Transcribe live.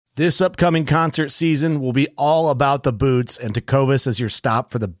This upcoming concert season will be all about the boots, and Tecovas is your stop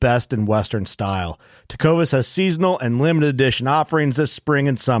for the best in Western style. Tecovas has seasonal and limited edition offerings this spring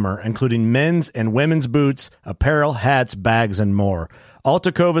and summer, including men's and women's boots, apparel, hats, bags, and more. All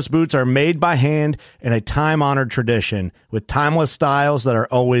Tecovas boots are made by hand in a time-honored tradition with timeless styles that are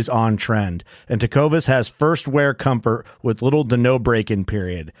always on trend. And Tecovas has first wear comfort with little to no break-in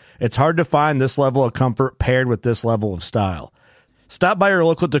period. It's hard to find this level of comfort paired with this level of style. Stop by your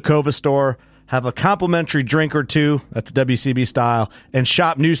local Tecovas store, have a complimentary drink or two, that's WCB style, and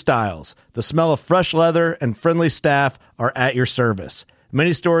shop new styles. The smell of fresh leather and friendly staff are at your service.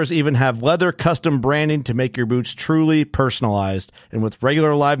 Many stores even have leather custom branding to make your boots truly personalized. And with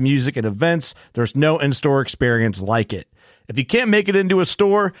regular live music and events, there's no in-store experience like it. If you can't make it into a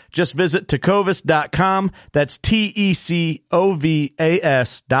store, just visit tecovas.com. That's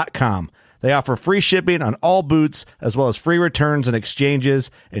TECOVAS.com. They offer free shipping on all boots, as well as free returns and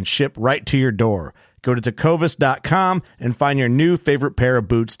exchanges, and ship right to your door. Go to tecovas.com and find your new favorite pair of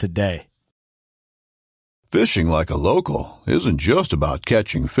boots today. Fishing like a local isn't just about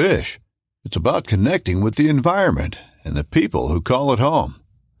catching fish. It's about connecting with the environment and the people who call it home.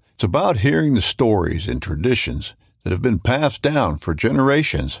 It's about hearing the stories and traditions that have been passed down for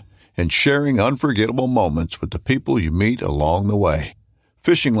generations and sharing unforgettable moments with the people you meet along the way.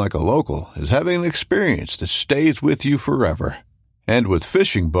 Fishing like a local is having an experience that stays with you forever. And with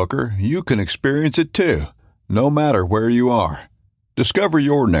Fishing Booker, you can experience it too, no matter where you are. Discover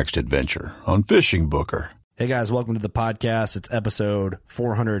your next adventure on Fishing Booker. Hey guys, welcome to the podcast. It's episode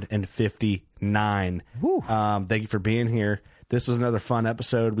 459. Thank you for being here. This was another fun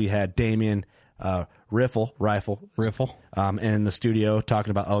episode. We had Damian, Riffle, in the studio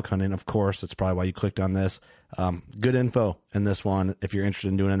talking about elk hunting. Of course, that's probably why you clicked on this. Good info in this one if you're interested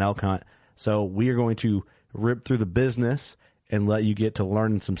in doing an elk hunt. So we are going to rip through the business and let you get to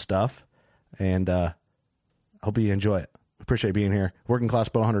learning some stuff. And hope you enjoy it. Appreciate being here.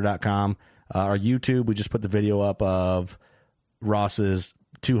 WorkingClassBowhunter.com. Our YouTube, we just put the video up of Ross's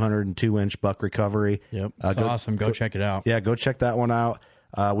 202-inch buck recovery. Yep, it's awesome. Go check it out. Yeah, go check that one out.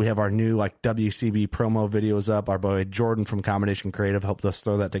 We have our new WCB promo videos up. Our boy Jordan from Combination Creative helped us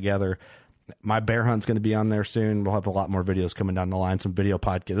throw that together. My bear hunt's going to be on there soon. We'll have a lot more videos coming down the line, some video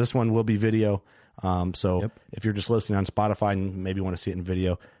podcasts. This one will be video. If you're just listening on Spotify and maybe want to see it in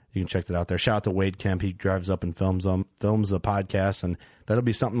video, you can check that out there. Shout out to Wade Kemp. He drives up and films the podcast, and that'll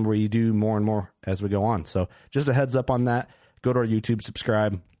be something where you do more and more as we go on. So just a heads up on that. Go to our YouTube,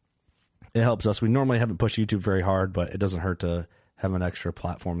 subscribe. It helps us. We normally haven't pushed YouTube very hard, but it doesn't hurt to have an extra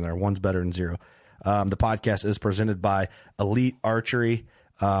platform there. One's better than zero. The podcast is presented by Elite Archery.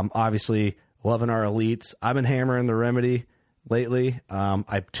 Obviously, loving our elites. I've been hammering the Remedy lately.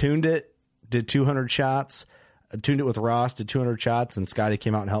 I tuned it, did 200 shots. I tuned it with Ross, did 200 shots, and Scotty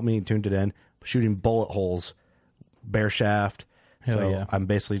came out and helped me and tuned it in, shooting bullet holes, bare shaft. Yeah. I'm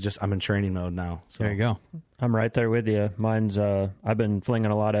basically I'm in training mode now. So. There you go. I'm right there with you. Mine's, I've been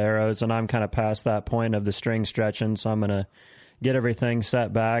flinging a lot of arrows, and I'm kind of past that point of the string stretching, so I'm going to get everything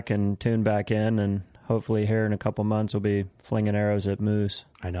set back and tune back in, and hopefully here in a couple months we'll be flinging arrows at moose.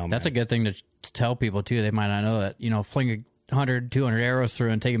 I know, man. That's a good thing to tell people, too. They might not know that. Fling 100, 200 arrows through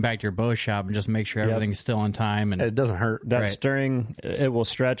and take them back to your bow shop and just make sure everything's still on time. And it doesn't hurt. That string, it will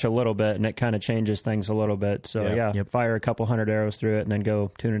stretch a little bit, and it kind of changes things a little bit. So, fire a couple hundred arrows through it and then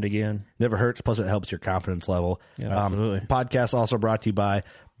go tune it again. Never hurts, plus it helps your confidence level. Yeah, absolutely. Podcast also brought to you by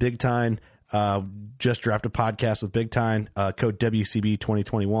Big Time. Just dropped a podcast with Big Time, code WCB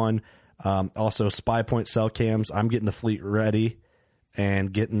 2021. Also, Spy Point cell cams. I'm getting the fleet ready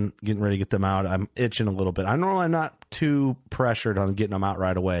and getting ready to get them out. I'm itching a little bit. I'm not too pressured on getting them out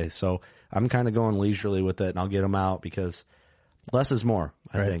right away, so I'm kind of going leisurely with it, and I'll get them out because less is more,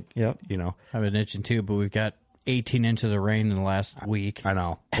 I think. Yep. I've been itching too, but we've got 18 inches of rain in the last week. I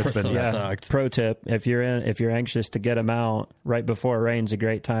know. It's been sucked. Pro tip, if you're anxious to get them out right before it rain's a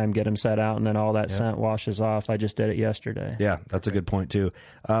great time. Get them set out, and then all that scent washes off. I just did it yesterday. Yeah, that's a good point too.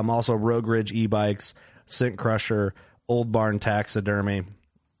 Also, Rogue Ridge e-bikes, Scent Crusher, Old Barn Taxidermy.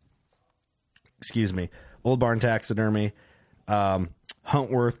 Old Barn Taxidermy,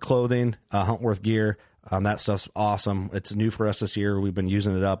 Huntworth Clothing, Huntworth Gear. That stuff's awesome. It's new for us this year. We've been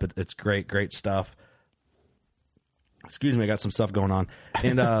using it up. It's great stuff. Excuse me, I got some stuff going on.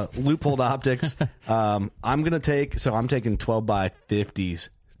 And Loophole Optics. I'm taking 12 by 50s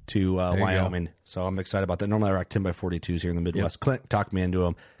to Wyoming. So I'm excited about that. Normally I rock 10 by 42s here in the Midwest. Yep. Clint talked me into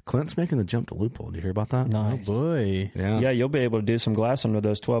them. Clint's making the jump to Loophole. Did you hear about that? Nice. Oh, boy. Yeah, you'll be able to do some glassing with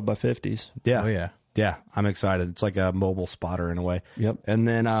those 12 by 50s. Yeah. Oh, yeah. Yeah, I'm excited. It's like a mobile spotter in a way. Yep. And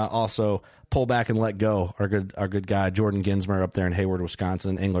then also Pull Back and Let Go, our good guy Jordan Ginsmer up there in Hayward,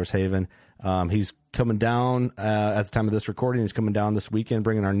 Wisconsin, Anglers Haven. He's coming down at the time of this recording. He's coming down this weekend,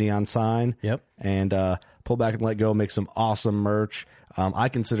 bringing our neon sign. Yep. And Pull Back and Let Go makes some awesome merch. I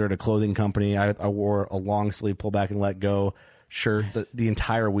consider it a clothing company. I wore a long sleeve Pull Back and Let Go shirt the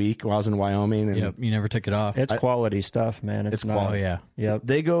entire week while I was in Wyoming. And Yep, you never took it off. It's quality stuff, man. It's nice. quality. Oh, yeah. Yep.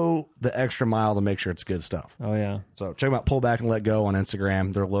 They go the extra mile to make sure it's good stuff. Oh, yeah. So check them out, Pull Back and Let Go on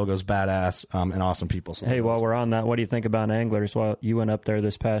Instagram. Their logo's badass and awesome people. So Hey, while we're on that, what do you think about Anglers? Well, you went up there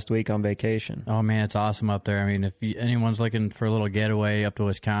this past week on vacation. Oh, man, it's awesome up there. I mean, if anyone's looking for a little getaway up to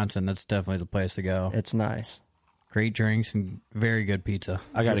Wisconsin, that's definitely the place to go. It's nice. Great drinks and very good pizza.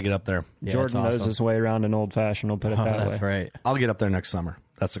 I got to get up there. Yeah, Jordan it's awesome. knows his way around an old-fashioned, we'll put it that way. That's right. I'll get up there next summer.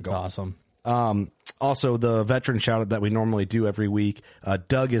 That's the It's goal. awesome. Also, the veteran shout out that we normally do every week.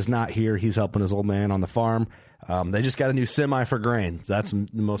 Doug is not here. He's helping his old man on the farm. They just got a new semi for grain. That's the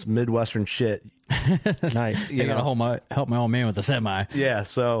most Midwestern shit. Nice. I got to help my old man with the semi. Yeah,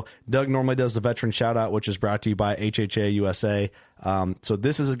 so Doug normally does the veteran shout out, which is brought to you by HHA USA. So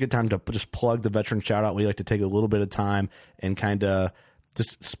this is a good time to just plug the veteran shout out. We like to take a little bit of time and kind of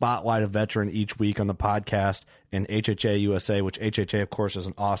just spotlight a veteran each week on the podcast. And HHA USA, which HHA, of course, is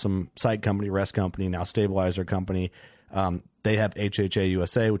an awesome site company, rest company, now stabilizer company. They have HHA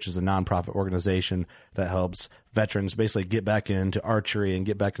USA, which is a nonprofit organization that helps veterans basically get back into archery and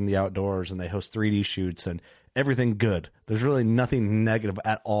get back in the outdoors. And they host 3D shoots and everything good. There's really nothing negative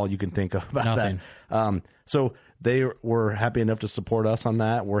at all you can think of about Nothing. that. So they were happy enough to support us on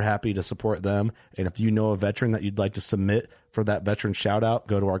that. We're happy to support them. And if you know a veteran that you'd like to submit for that veteran shout out,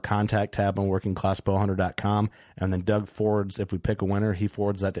 go to our contact tab on workingclassbowhunter.com. And then Doug forwards, if we pick a winner, he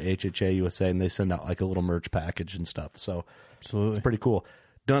forwards that to HHA USA and they send out like a little merch package and stuff. So Absolutely. it's pretty cool.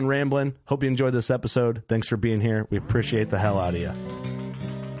 Done rambling. Hope you enjoyed this episode. Thanks for being here. We appreciate the hell out of you.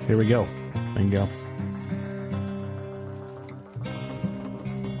 Here we go. Bingo.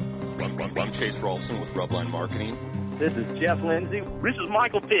 I'm Chase Rolfson with Rubline Marketing. This is Jeff Lindsay. This is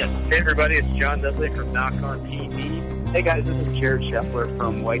Michael Pitt. Hey, everybody, it's John Dudley from Knock on TV. Hey, guys, this is Jared Scheffler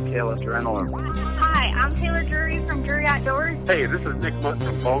from Whitetail Adrenaline. Hi, I'm Taylor Drury from Drury Outdoors. Hey, this is Nick Munt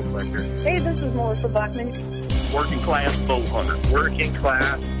from Bone Collector. Hey, this is Melissa Buckman. Working Class Bow Hunter. Working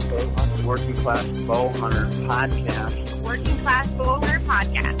Class Bow Hunter. Working Class Bow Hunter Podcast. Working Class Bow Hunter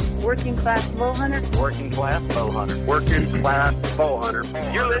Podcast. Working Class Bow Hunter. Working Class Bow Hunter. Working Class Bow Hunter.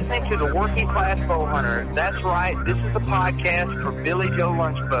 You're listening to the Working Class Bow Hunter. That's right. This is the podcast for Billy Joe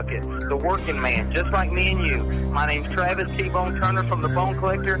Lunchbucket, the working man, just like me and you. My name's Travis T-Bone Turner from the Bone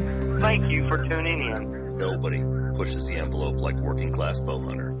Collector. Thank you for tuning in. Nobody pushes the envelope like Working Class Bow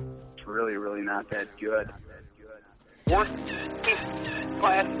Hunter. It's really, really not that good. Working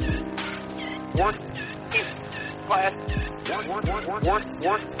Class. Working Class. Working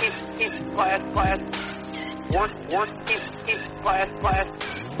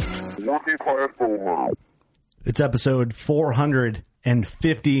Class Bow Hunter. It's episode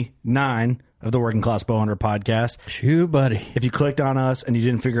 459 of the Working Class Bow Hunter podcast. Shoot, buddy. If you clicked on us and you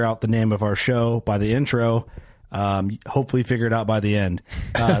didn't figure out the name of our show by the intro, hopefully figure it out by the end.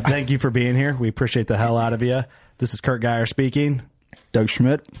 Thank you for being here. We appreciate the hell out of you. This is Kurt Geyer speaking. Doug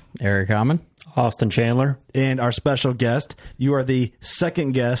Schmidt. Eric Hammond. Austin Chandler. And our special guest. You are the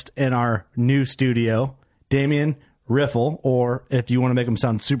second guest in our new studio, Damian Riffle, or if you want to make him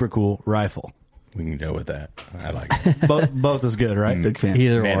sound super cool, Rifle. We can go with that. I like it. Both is good, right? Big fan.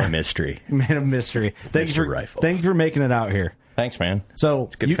 Either Man or. of mystery. Man of mystery. Thank you Rifle. Thank you for making it out here. Thanks, man. So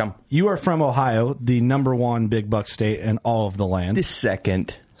It's good to come. You are from Ohio, the number one big buck state in all of the land. The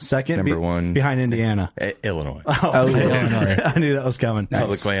second Second, one behind Indiana. Illinois. Oh, okay. Illinois. I knew that was coming.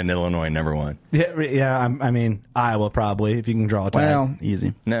 Public land, Illinois, number one. Yeah. I mean Iowa probably if you can draw a tag. Well,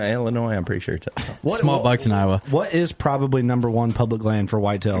 easy. No, Illinois, I'm pretty sure it's Small bucks in Iowa. What is probably number one public land for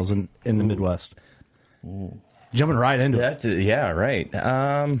whitetails in the Midwest? Jumping right into it. That's yeah, right.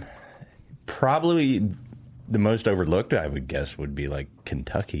 Probably the most overlooked, I would guess, would be like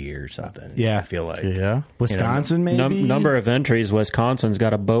Kentucky or something. Yeah. I feel like Yeah. Wisconsin, maybe. Number of entries. Wisconsin's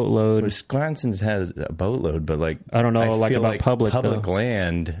got a boatload. Wisconsin's has a boatload, but like I don't know, like feel about public, though.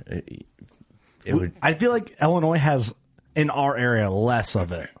 land. It would I feel like Illinois has in our area less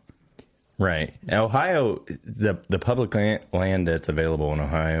of it. right. Now, Ohio, the public land that's available in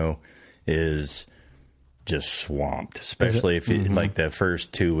Ohio is just swamped, especially if you, like the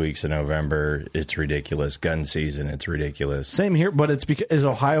first 2 weeks of November, it's ridiculous. Gun season, it's ridiculous. Same here, but it's because is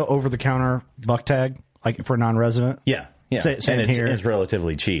Ohio over the counter buck tag like for non-resident? Yeah. Yeah, Same and here. it's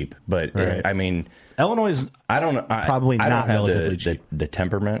relatively cheap. But Right. I mean, Illinois is probably I not don't have relatively cheap. the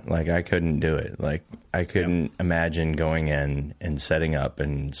temperament. Like, I couldn't do it. Like, I couldn't imagine going in and setting up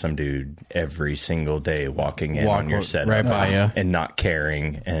and some dude every single day walking in on your setup right by you and not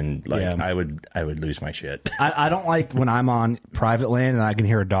caring. And like, I would lose my shit. I don't like when I'm on private land and I can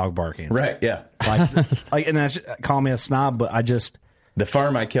hear a dog barking. Right? Yeah. Like, and that's, call me a snob, but I just. The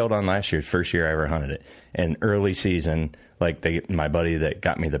farm I killed on last year, first year I ever hunted it, and early season, like my buddy that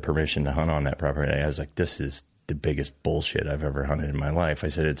got me the permission to hunt on that property, I was like, this is the biggest bullshit I've ever hunted in my life. I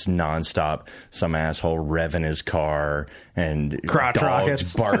said, it's nonstop, some asshole revving his car and crotch dogs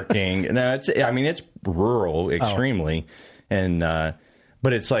rockets barking. No, it's rural extremely, and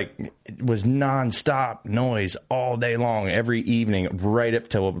but it's like, it was nonstop noise all day long, every evening, right up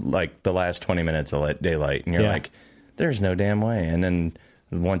till like the last 20 minutes of daylight, and you're like, there's no damn way. And then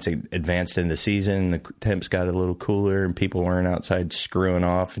once it advanced into season, the temps got a little cooler and people weren't outside screwing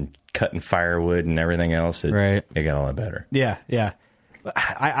off and cutting firewood and everything else. It got a lot better. Yeah, yeah.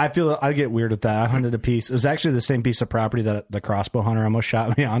 I feel I get weird with that. I hunted a piece. It was actually the same piece of property that the crossbow hunter almost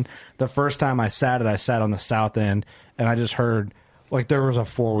shot me on. The first time I sat on the south end, and I just heard like there was a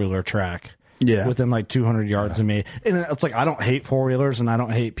 4-wheeler track. Yeah, within like 200 yards of me. And it's like, I don't hate 4-wheelers and I don't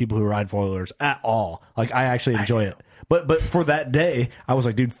hate people who ride 4-wheelers at all. Like, I actually enjoy it. But for that day, I was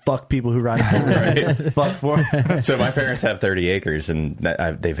like, dude, fuck people who ride 4-wheelers. Fuck 4-wheelers. So my parents have 30 acres and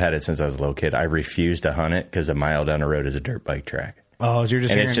they've had it since I was a little kid. I refuse to hunt it because a mile down the road is a dirt bike track. Oh, so you're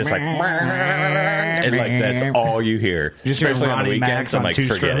just and hearing, it's just like, and like that's all you hear. Just especially on the Ronnie weekends. Max I'm like,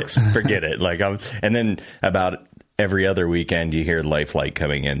 strokes. forget it. Like, and then about every other weekend, you hear Lifelike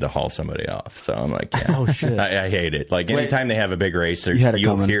coming in to haul somebody off. So I'm like, yeah, oh shit, I hate it. Like anytime they have a big race,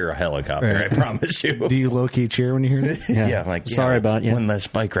 you'll hear a helicopter. Right. I promise you. Do you low key cheer when you hear it? Yeah, I'm like, sorry about you. One less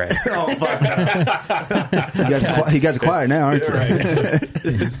bike ride. Oh fuck! You guys are quiet now, aren't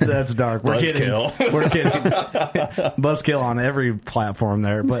you? That's dark. We're kidding. We're kidding. Buzzkill on every platform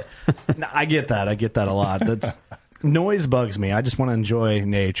there, but I get that. I get that a lot. That's noise bugs me. I just want to enjoy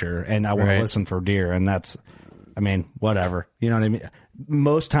nature and I want to listen for deer, and that's. I mean, whatever. You know what I mean?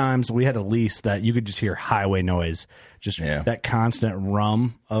 Most times we had a lease that you could just hear highway noise, just that constant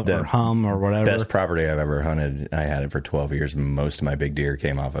rum or hum or whatever. Best property I've ever hunted. I had it for 12 years. Most of my big deer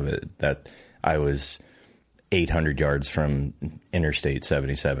came off of it. That I was 800 yards from Interstate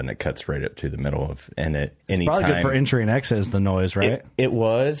 77 that cuts right up to the middle of, and at any time. Probably good for entry and exit, the noise, right? It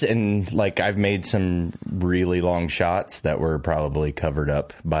was, and like I've made some really long shots that were probably covered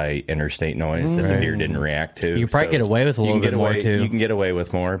up by interstate noise that the deer didn't react to. You probably get away with a little bit more too. You can get away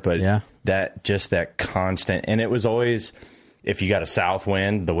with more, but that constant, and it was always, if you got a south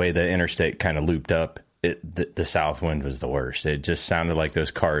wind, the way the interstate kind of looped up, the south wind was the worst. It just sounded like those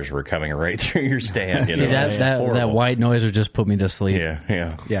cars were coming right through your stand. You know? See, that white noise would just put me to sleep.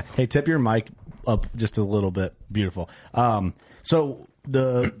 Yeah. Hey, tip your mic up just a little bit. Beautiful. So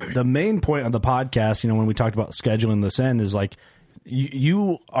the main point of the podcast, when we talked about scheduling this in, is like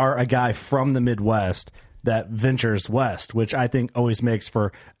you are a guy from the Midwest that ventures west, which I think always makes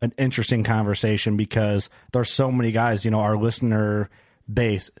for an interesting conversation because there's so many guys. Our listener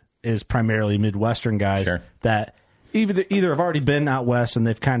base is primarily Midwestern guys that either have already been out west and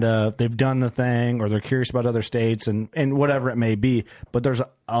they've done the thing, or they're curious about other states and whatever it may be. But there's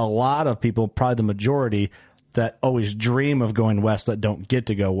a lot of people, probably the majority, that always dream of going west that don't get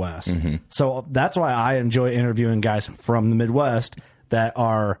to go west. Mm-hmm. So that's why I enjoy interviewing guys from the Midwest that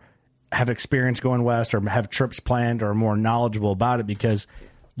have experience going west or have trips planned or are more knowledgeable about it, because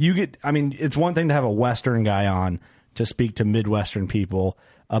it's one thing to have a Western guy on to speak to Midwestern people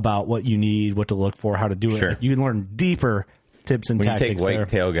about what you need, what to look for, how to do it. You can learn deeper tips and tactics. When you take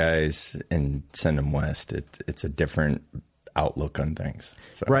whitetail guys and send them west, it's a different outlook on things.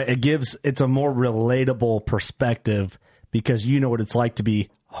 So. Right. It's a more relatable perspective because you know what it's like to be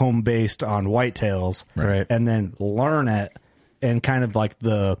home based on whitetails, right? And then learn it, and kind of like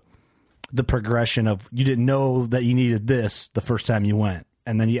the progression of, you didn't know that you needed this the first time you went,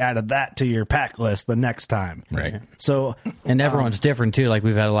 and then you added that to your pack list the next time. Right. So, and everyone's different too. Like,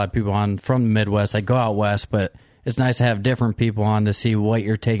 we've had a lot of people on from the Midwest that go out west, but it's nice to have different people on to see what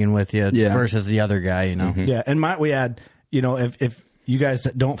you're taking with you versus the other guy, Mm-hmm. Yeah. And might we add, if you guys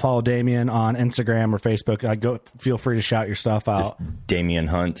that don't follow Damian on Instagram or Facebook, feel free to shout your stuff out. Just Damian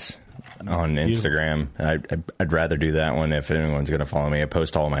Hunts on Instagram. I'd rather do that one if anyone's going to follow me. I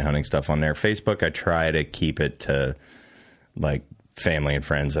post all my hunting stuff on there. Facebook, I try to keep it to like family and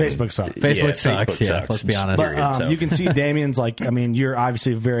friends. Facebook sucks. Facebook sucks. Yeah, let's be honest. But you can see Damian's you're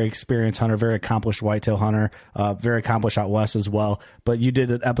obviously a very experienced hunter, very accomplished whitetail hunter, very accomplished out west as well. But you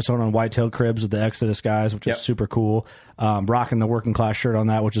did an episode on whitetail cribs with the Exodus guys, which was super cool. Rocking the working class shirt on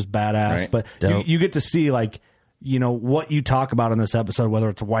that, which is badass. Right. But you get to see what you talk about in this episode, whether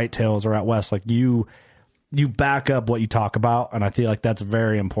it's whitetails or out west, you back up what you talk about, and I feel like that's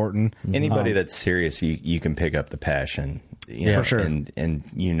very important. Anybody that's serious, you can pick up the passion. For sure. And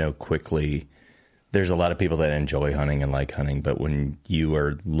quickly, there's a lot of people that enjoy hunting and like hunting, but when you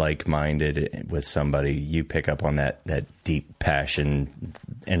are like-minded with somebody, you pick up on that deep passion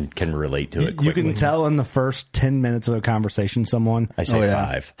and can relate to it quickly. You can tell in the first 10 minutes of a conversation someone... I say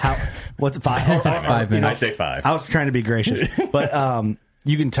 5. What's 5? 5 minutes. I say 5. I was trying to be gracious, but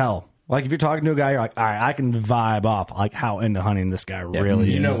you can tell. Like, if you're talking to a guy, you're like, all right, I can vibe off how into hunting this guy really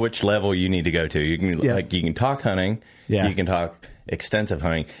is. You know which level you need to go to. You can you can talk hunting, you can talk extensive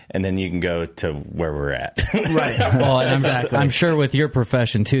hunting, and then you can go to where we're at. Right. Well, and I'm sure with your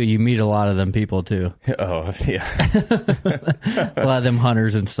profession, too, you meet a lot of them people, too. Oh, yeah. A lot of them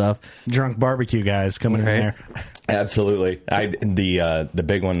hunters and stuff. Drunk barbecue guys coming in there. Absolutely. The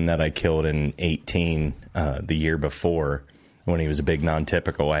big one that I killed in 18, the year before, when he was a big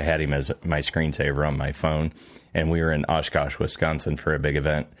non-typical, I had him as my screensaver on my phone, and we were in Oshkosh, Wisconsin for a big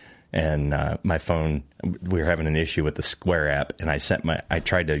event, and my phone, we were having an issue with the Square app, and I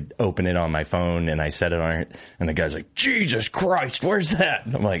tried to open it on my phone, and I set it on it, and the guy's like, Jesus Christ, where's that?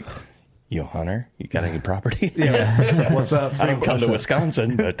 And I'm like, you a hunter? You got any property? Yeah. What's up? I don't come to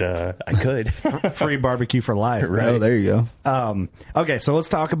Wisconsin, but I could. Free barbecue for life. Right. Oh, there you go. Okay, so let's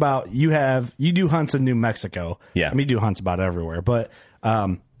talk about you do hunts in New Mexico. Yeah. I mean, you do hunts about everywhere, but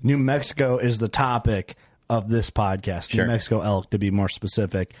New Mexico is the topic of this podcast. Sure. New Mexico elk, to be more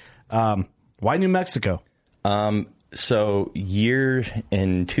specific. Why New Mexico? So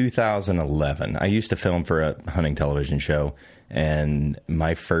in 2011, I used to film for a hunting television show, and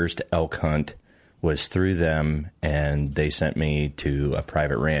my first elk hunt was through them, and they sent me to a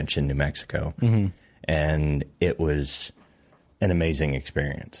private ranch in New Mexico. Mm-hmm. And it was an amazing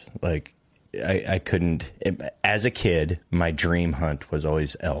experience. Like, I couldn't, as a kid, my dream hunt was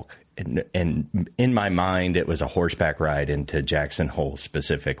always elk. And in my mind, it was a horseback ride into Jackson Hole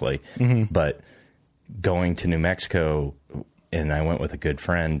specifically. Mm-hmm. But going to New Mexico, and I went with a good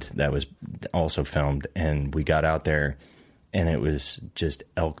friend that was also filmed, and we got out there, and it was just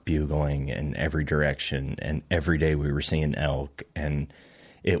elk bugling in every direction, and every day we were seeing elk, and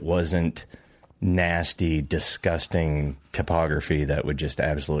it wasn't nasty, disgusting topography that would just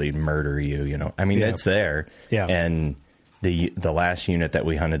absolutely murder you. I mean, it's there. Yeah. And the last unit that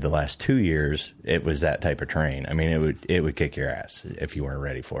we hunted the last 2 years, it was that type of terrain. I mean, it would kick your ass if you weren't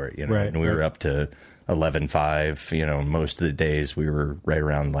ready for it. Right. And we were up to 11.5. Most of the days we were right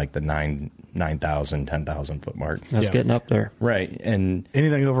around like the 9,000, 10,000 foot mark. That's getting up there. Right. And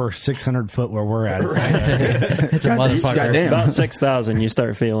anything over 600 foot where we're at. It's a motherfucker. About 6,000, you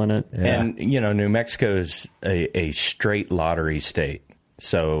start feeling it. Yeah. And, New Mexico's a straight lottery state.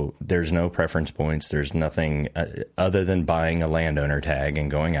 So there's no preference points. There's nothing other than buying a landowner tag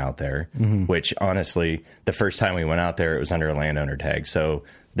and going out there, which honestly, the first time we went out there, it was under a landowner tag. So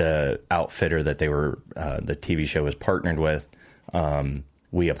the outfitter that the TV show was partnered with,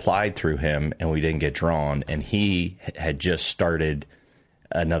 we applied through him and we didn't get drawn. And he had just started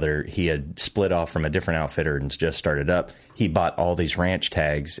he had split off from a different outfitter and just started up. He bought all these ranch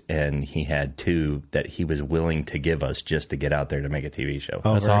tags, and he had 2 that he was willing to give us just to get out there to make a TV show.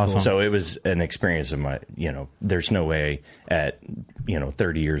 Oh, that's awesome. Cool. So it was an experience of my, there's no way at,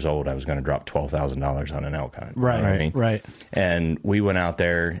 30 years old, I was going to drop $12,000 on an elk hunt. Right. You know what I mean? Right. And we went out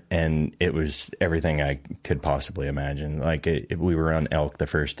there, and it was everything I could possibly imagine. Like, we were on elk the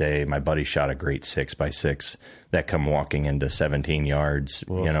first day. My buddy shot a great 6x6 that come walking into 17 yards,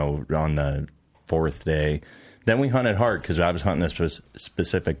 on the 4th day. Then we hunted hard because I was hunting this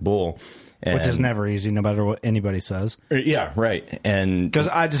specific bull. Which is never easy, no matter what anybody says. Yeah, right. And because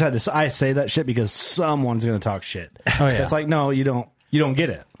I just had to, I say that shit because someone's going to talk shit. Oh yeah, it's like, no, you don't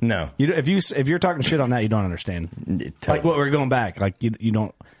get it. No, if you're talking shit on that, you don't understand. Totally. Like what we're going back, like you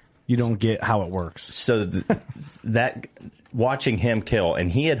don't get how it works. So that watching him kill,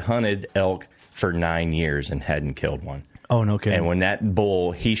 and he had hunted elk for 9 years and hadn't killed one. Oh, no kidding. And when that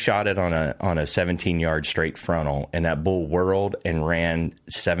bull, he shot it on a 17-yard straight frontal, and that bull whirled and ran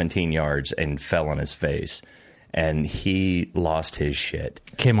 17 yards and fell on his face. And he lost his shit.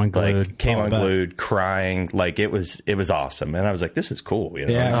 Came unglued. Unglued, crying. Like, it was awesome. And I was like, this is cool.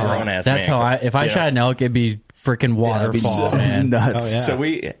 Yeah. Grown-ass That's man. how if I shot an elk, it'd be freaking waterfall, man. Nuts. Oh, yeah. So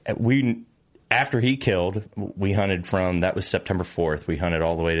we after he killed, we hunted that was September 4th. We hunted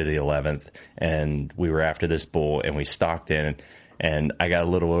all the way to the 11th, and we were after this bull, and we stalked in, and I got a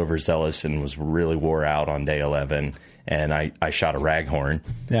little overzealous and was really wore out on day 11, and I shot a raghorn.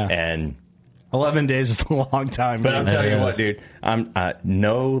 Yeah. And 11 days is a long time. But I'm telling you what, dude, I'm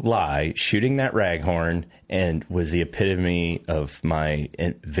no lie, shooting that raghorn and was the epitome of my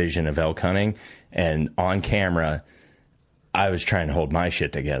vision of elk hunting. And on camera, I was trying to hold my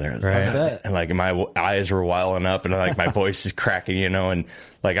shit together. Right. And like my eyes were wiling up and like my voice is cracking, you know, and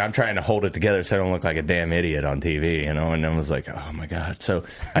like I'm trying to hold it together so I don't look like a damn idiot on TV, you know, and I was like, oh my God. So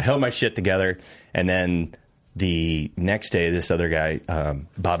I held my shit together, and then the next day, this other guy,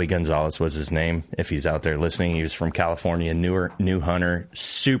 Bobby Gonzalez was his name, if he's out there listening. He was from California, new hunter,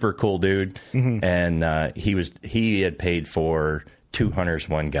 super cool dude. Mm-hmm. And he had paid for 2 hunters,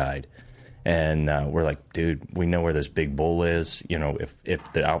 1 guide. And we're like, dude, we know where this big bull is. You know,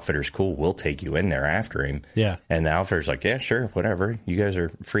 if the outfitter's cool, we'll take you in there after him. Yeah. And the outfitter's like, yeah, sure, whatever. You guys are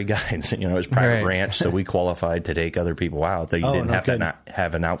free guides. You know, it's private ranch, so we qualified to take other people out. That you didn't have to not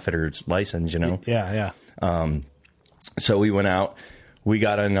have an outfitter's license, you know? Yeah. So we went out, we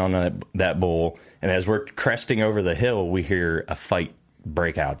got in on that bull, and as we're cresting over the hill, we hear a fight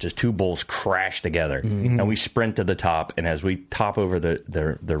break out. Just 2 bulls crash together, and we sprint to the top. And as we top over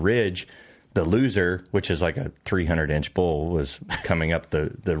the ridge, the loser, which is like a 300-inch bull, was coming up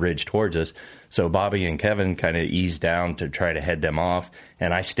the ridge towards us. So Bobby and Kevin kind of eased down to try to head them off,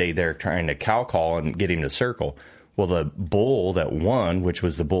 and I stayed there trying to cow call and get him to circle. Well, the bull that won, which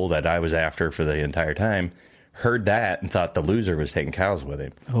was the bull that I was after for the entire time, heard that and thought the loser was taking cows with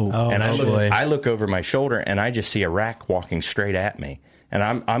him. And I look over my shoulder, and I just see a rack walking straight at me.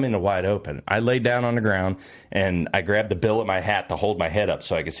 And I'm in the wide open. I laid down on the ground, and I grabbed the bill of my hat to hold my head up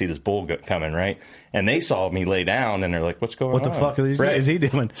so I could see this bull coming, right? And they saw me lay down, and they're like, what's going on? What the fuck is he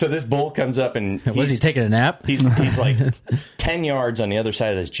doing? So this bull comes up, and was he taking a nap? He's like 10 yards on the other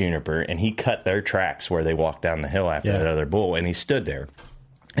side of this juniper, and he cut their tracks where they walked down the hill after that other bull, and he stood there.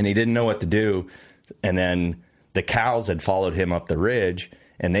 And he didn't know what to do. And then the cows had followed him up the ridge,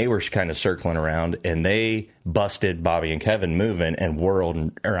 and they were kind of circling around, and they busted Bobby and Kevin moving and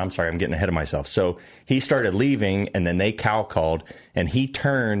whirled. I'm sorry, I'm getting ahead of myself. So he started leaving, and then they cow called, and he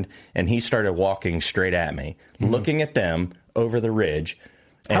turned, and he started walking straight at me, looking at them over the ridge.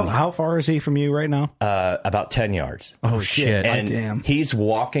 How far is he from you right now? About 10 yards. Oh, shit. And damn. He's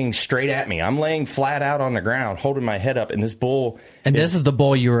walking straight at me. I'm laying flat out on the ground, holding my head up, and this bull... And this is the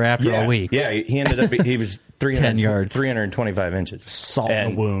bull you were after all week. Yeah, he ended up... He was 10 yards. 325 inches. Salt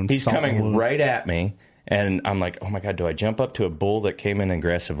in the wound. He's coming right at me, and I'm like, oh my God, do I jump up to a bull that came in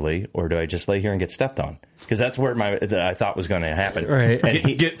aggressively, or do I just lay here and get stepped on? Because that's where I thought was going to happen. Right.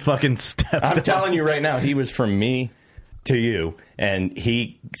 And get fucking stepped on. I'm telling you right now, he was from me to you, and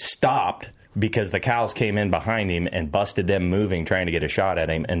he stopped because the cows came in behind him and busted them moving, trying to get a shot at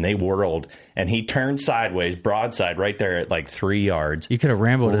him, and they whirled, and he turned sideways, broadside, right there at like 3 yards. You could have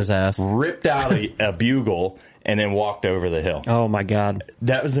rambled his ass. Ripped out a bugle and then walked over the hill. Oh, my God.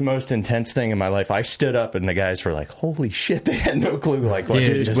 That was the most intense thing in my life. I stood up, and the guys were like, holy shit, they had no clue like what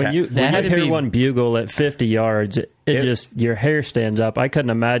just when you hear one bugle at 50 yards, it just, your hair stands up. I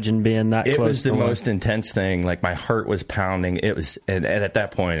couldn't imagine being that close. It was the most intense thing. Like, my heart was pounding. It was, and at that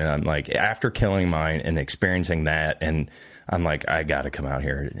point, I'm like, after killing mine and experiencing that, and I'm like, I got to come out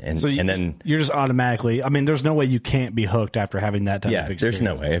here. And then you're just automatically, I mean, there's no way you can't be hooked after having that type of experience. There's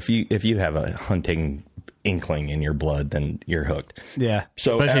no way. If you have a hunting inkling in your blood, then you're hooked. Yeah.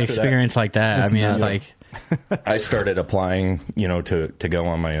 So especially experience like that. I mean, it's like I started applying, to go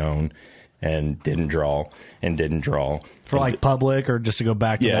on my own, and didn't draw for like public, or just to go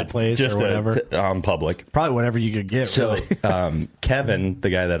back to that place, just or whatever. Public, probably whatever you could get. So really. Kevin, the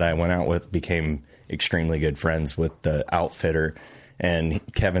guy that I went out with, became extremely good friends with the outfitter, and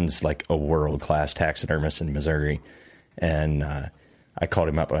Kevin's like a world-class taxidermist in Missouri, and I called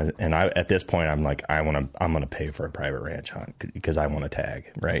him up, and at this point, I'm like, I'm going to pay for a private ranch hunt because I want to tag,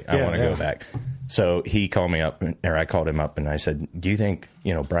 right? I want to go back. So he called me up, or I called him up, and I said, do you think,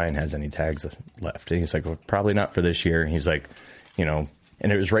 Brian has any tags left? And he's like, well, probably not for this year. And he's like, and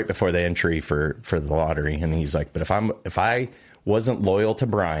it was right before the entry for the lottery. And he's like, but if I wasn't loyal to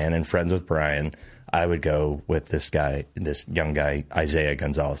Brian and friends with Brian, I would go with this young guy, Isaiah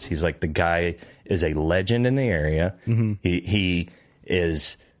Gonzalez. He's like, the guy is a legend in the area. Mm-hmm. He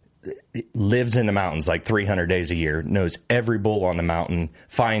lives in the mountains like 300 days a year, knows every bull on the mountain,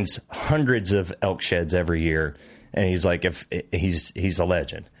 finds hundreds of elk sheds every year, and he's like, if he's a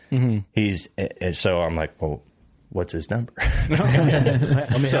legend. Mm-hmm. So I'm like, well, what's his number? Let me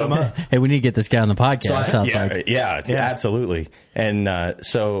hit him up. Hey, we need to get this guy on the podcast. Yeah, absolutely. And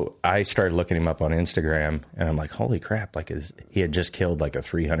so I started looking him up on Instagram, and I'm like, holy crap! Like, he had just killed like a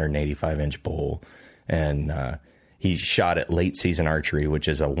 385-inch bull, and he shot at late season archery, which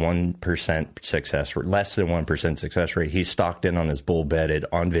is a 1% success rate, less than 1% success rate. He stalked in on his bull, bedded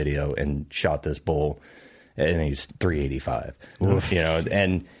on video, and shot this bull, and he's 385. Oof. You know,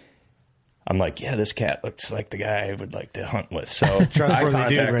 and I'm like, yeah, this cat looks like the guy I would like to hunt with. So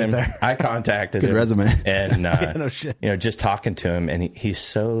I contacted him. Good resume. And, no shit. you know, just talking to him, and he's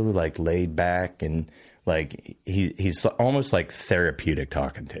so like laid back, and like he's almost like therapeutic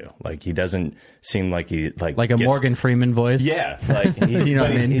talking to. Like, he doesn't seem like he like a Morgan Freeman voice. Yeah. Like, you know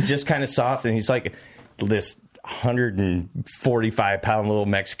what I mean? He's just kind of soft, and he's like this 145-pound little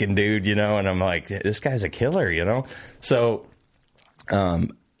Mexican dude, you know, and I'm like, this guy's a killer, you know? So,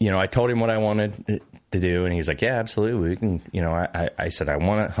 you know, I told him what I wanted to do, and he's like, yeah, absolutely. We can, you know, I said, I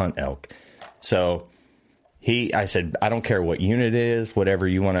want to hunt elk. So I said, I don't care what unit it is, whatever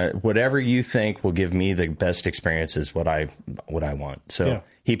you think will give me the best experience is what I want. So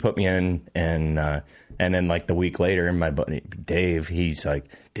he put me in, and then like the week later, my buddy Dave, he's like,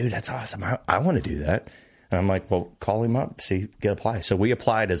 dude, that's awesome. I want to do that. And I'm like, well, call him up, apply. So we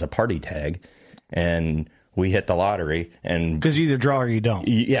applied as a party tag, and we hit the lottery, and because you either draw or you don't.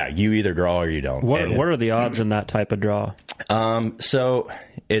 Yeah, you either draw or you don't. What are the odds in that type of draw? So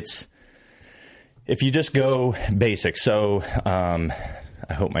it's, if you just go basic. So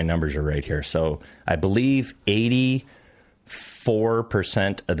I hope my numbers are right here. So I believe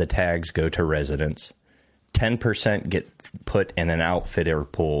 84% of the tags go to residents, 10% get put in an outfitter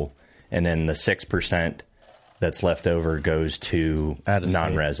pool, and then the 6% that's left over goes to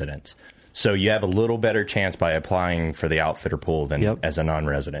non-residents. So you have a little better chance by applying for the outfitter pool than as a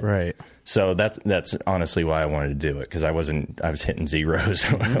non-resident. Right. So that's honestly why I wanted to do it, because I was hitting zeros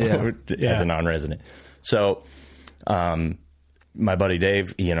as a non-resident. So my buddy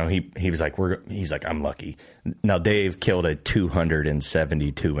Dave, you know, he was like, he's like, I'm lucky. Now Dave killed a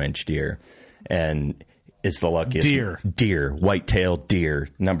 272-inch deer, and is the luckiest deer, white-tailed deer,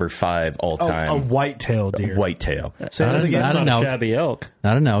 number 5 all time. A white-tailed deer. White-tail. So not an elk. Shabby elk.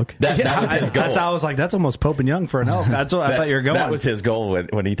 Not an elk. That was his goal. I was like, that's almost Pope and Young for an elk. That's what I thought you were going. That was his goal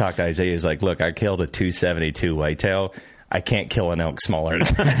when he talked to Isaiah. He's like, look, I killed a 272 whitetail. I can't kill an elk smaller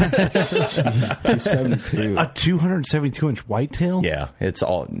than that. 272. A 272-inch whitetail? Yeah, it's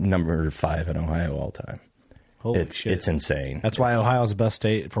all number 5 in Ohio all time. Holy shit. It's insane. That's why Ohio's the best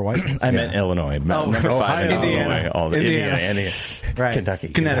state for white. I meant Illinois. Number 5 in Illinois. Indiana. Right. Kentucky.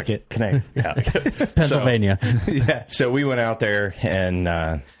 Connecticut. Yeah. Pennsylvania. So we went out there,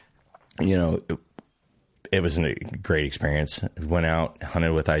 and, you know, it was a great experience. Went out,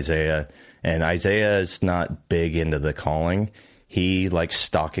 hunted with Isaiah, and Isaiah is not big into the calling. He likes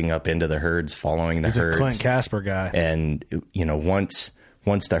stalking up into the herds, following the herds. He's a Clint Casper guy. And, you know, once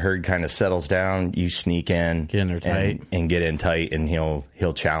the herd kind of settles down, you sneak in, get in there tight, and get in tight, and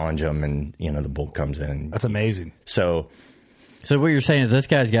he'll challenge them, and you know the bull comes in. That's amazing. So what you're saying is this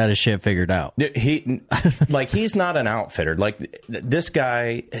guy's got his shit figured out. He's not an outfitter. Like this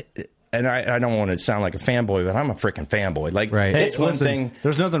guy, and I don't want to sound like a fanboy, but I'm a freaking fanboy. Like, right. It's one thing.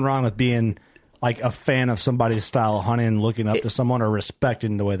 There's nothing wrong with being like a fan of somebody's style of hunting and looking up to someone or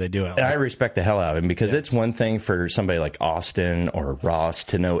respecting the way they do it. I respect the hell out of him, because it's one thing for somebody like Austin or Ross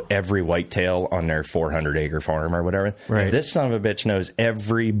to know every whitetail on their 400-acre farm or whatever. Right. This son of a bitch knows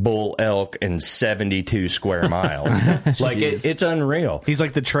every bull elk in 72 square miles. Like, it's unreal. He's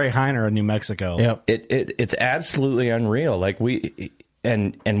like the Trey Heiner of New Mexico. Yep. It's absolutely unreal. Like,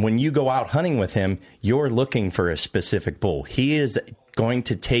 and when you go out hunting with him, you're looking for a specific bull. He is going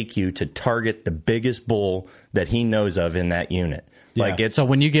to take you to target the biggest bull that he knows of in that unit. Yeah. Like, so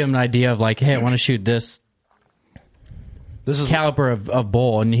when you give him an idea of like, hey, I want to shoot this is caliber of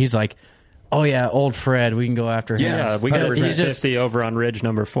bull, and he's like, oh yeah, old Fred, we can go after him. Yeah, we got 50 over on ridge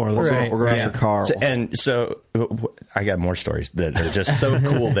number 4. We're going after Carl. So I got more stories that are just so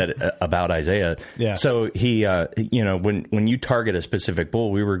cool about Isaiah. Yeah. So he, you know, when you target a specific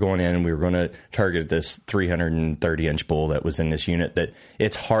bull, we were going in and we were going to target this 330-inch bull that was in this unit. That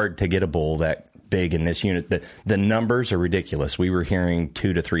it's hard to get a bull that big in this unit. The numbers are ridiculous. We were hearing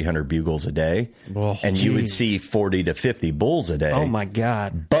 200 to 300 bugles a day, you would see 40 to 50 bulls a day. Oh my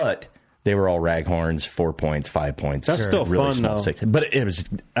God! But they were all raghorns, 4 points, 5 points. That's still really fun, small, though. 6. But it was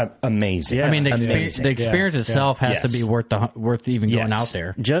amazing. Yeah. I mean, the experience itself has to be worth even going out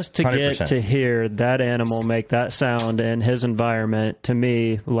there. Just to 100%. get to hear that animal make that sound in his environment, to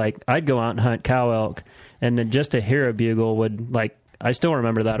me, like, I'd go out and hunt cow elk, and then just to hear a bugle would, like, I still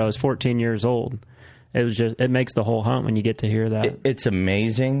remember that. I was 14 years old. it makes the whole hunt when you get to hear that. It's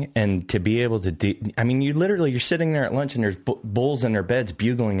amazing, and to be able to you're sitting there at lunch and there's bulls in their beds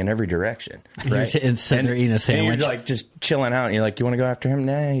bugling in every direction. Right? You're sitting there eating a sandwich. And you're like just chilling out, and you're like, you want to go after him?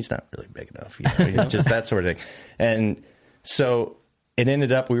 Nah, he's not really big enough. Just that sort of thing. And so it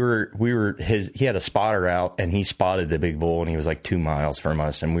ended up he had a spotter out, and he spotted the big bull, and he was like 2 miles from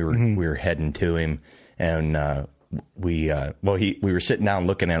us, and we were heading to him, and we were sitting down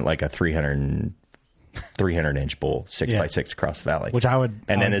looking at like a 300-inch bull, 6x6 across the valley, which I would.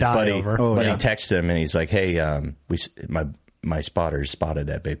 And then his buddy texted him, and he's like, "Hey, my spotter spotted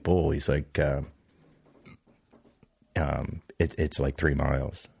that big bull." He's like, "It's like 3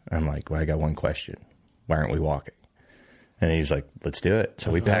 miles." I'm like, "Well, I got one question. Why aren't we walking?" And he's like, "Let's do it." So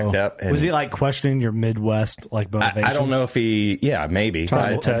we packed up. And was he like questioning your Midwest like motivation? I don't know if he, maybe.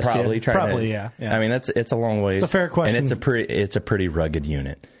 Probably, yeah. I mean, it's a long ways. It's a fair question, and it's a pretty rugged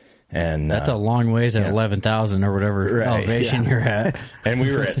unit. And that's a long ways at 11,000 or whatever elevation you're at. And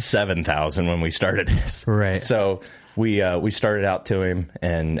we were at 7,000 when we started this. Right. So we started out to him,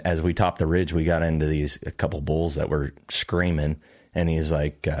 and as we topped the ridge, we got into a couple bulls that were screaming, and he's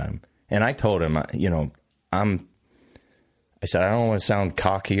like, and I told him, I said, I don't want to sound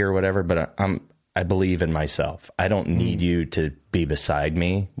cocky or whatever, but I believe in myself. I don't need you to be beside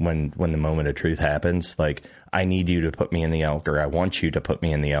me when the moment of truth happens. Like, I need you to put me in the elk, or I want you to put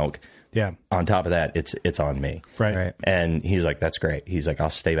me in the elk. Yeah. On top of that, it's on me. Right. And he's like, that's great. He's like, I'll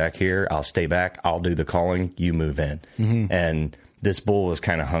stay back here. I'll stay back. I'll do the calling. You move in. And this bull was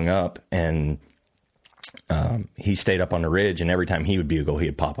kind of hung up, and he stayed up on the ridge, and every time he would bugle,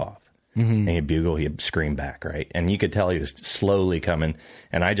 he'd pop off. And he'd bugle, he'd scream back, right? And you could tell he was slowly coming,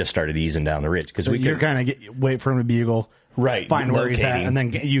 and I just started easing down the ridge because you're kind of wait for him to bugle, right? Find where he's at, and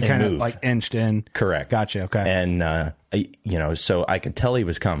then you kind of like inched in. Correct. Gotcha. Okay. And so I could tell he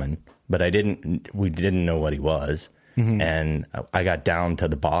was coming, but we didn't know what he was. And I got down to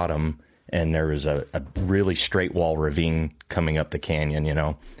the bottom, and there was a really straight wall ravine coming up the canyon,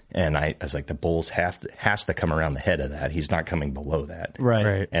 And I was like, the bull's has to come around the head of that. He's not coming below that.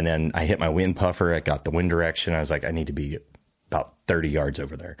 Right. And then I hit my wind puffer. I got the wind direction. I was like, I need to be about 30 yards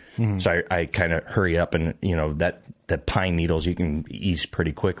over there. So I kind of hurry up, and, the pine needles, you can ease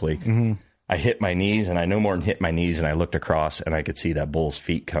pretty quickly. I hit my knees, and I no more than hit my knees, and I looked across, and I could see that bull's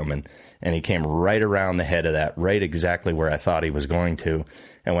feet coming. And he came right around the head of that, right exactly where I thought he was going to.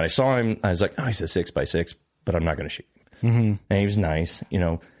 And when I saw him, I was like, oh, he's a 6x6, but I'm not going to shoot him. And he was nice,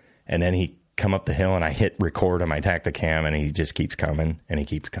 And then he come up the hill, and I hit record on my Tacticam, and he just keeps coming, and he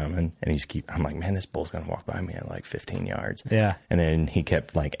keeps coming, and I'm like, man, this bull's going to walk by me at like 15 yards. Yeah. And then he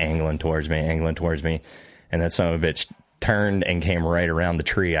kept like angling towards me. And that son of a bitch turned and came right around the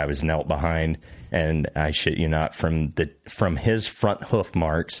tree I was knelt behind. And I shit you not, from his front hoof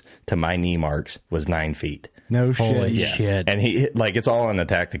marks to my knee marks was 9 feet. No shit. Holy shit. And he, like, it's all on the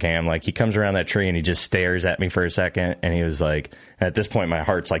Tacticam. Like, he comes around that tree and he just stares at me for a second. And he was like, at this point, my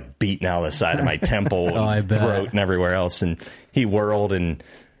heart's like beating out the side of my temple and throat and everywhere else. And he whirled and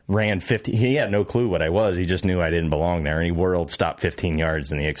ran 50. He had no clue what I was. He just knew I didn't belong there. And he whirled, stopped 15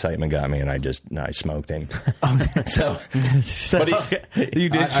 yards, and the excitement got me. And I smoked him. So but you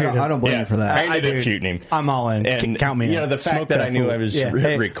did shoot him. I don't blame you for that. I ended up shooting him. I'm all in. And, count me in. The fact that I knew I was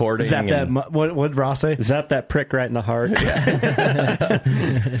recording. Zap what did Ross say? Zap that prick right in the heart.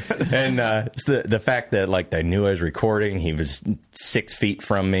 And the fact that, like, I knew I was recording, he was 6 feet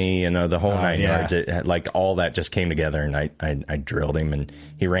from me, the whole 9 yards. Like, all that just came together, and I drilled him, and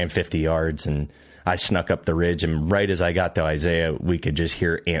he ran 50 yards, and I snuck up the ridge, and right as I got to Isaiah, we could just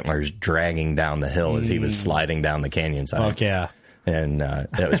hear antlers dragging down the hill as he was sliding down the canyon side. Fuck yeah. And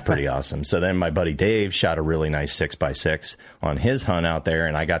that was pretty awesome. So then my buddy Dave shot a really nice 6x6 on his hunt out there,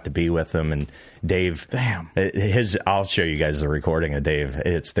 and I got to be with him. And Dave, I'll show you guys the recording of Dave.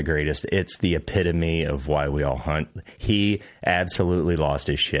 It's the greatest. It's the epitome of why we all hunt. He absolutely lost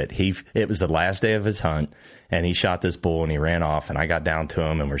his shit. It was the last day of his hunt, and he shot this bull, and he ran off, and I got down to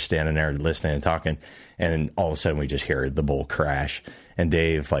him, and we're standing there listening and talking, and all of a sudden we just hear the bull crash, and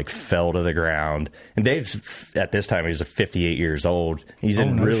Dave like fell to the ground. And Dave's, at this time, he's 58 years old. He's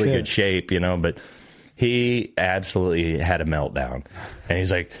in really good shape, but he absolutely had a meltdown. And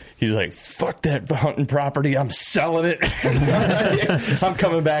he's like, fuck that hunting property. I'm selling it. I'm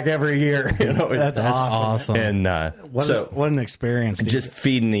coming back every year. That's awesome. And what an experience. Dude. Just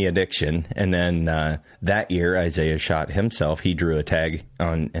feeding the addiction. And then that year, Isaiah shot himself. He drew a tag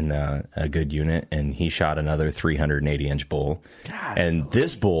in a good unit, and he shot another 380-inch bull. God. And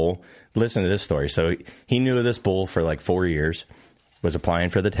this bull, listen to this story. So he knew of this bull for like 4 years, was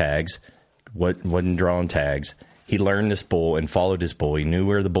applying for the tags, wasn't drawing tags. He learned this bull and followed this bull. He knew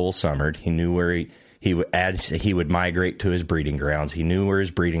where the bull summered. He knew where He would migrate to his breeding grounds. He knew where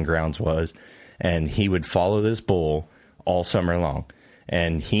his breeding grounds was, and he would follow this bull all summer long.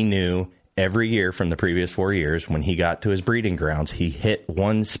 And he knew every year from the previous 4 years, when he got to his breeding grounds, he hit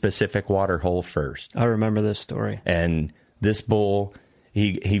one specific water hole first. I remember this story. And this bull,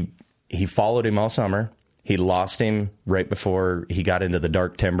 he followed him all summer. He lost him right before he got into the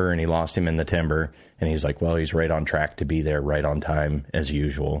dark timber, and he lost him in the timber. And he's like, well, he's right on track to be there right on time as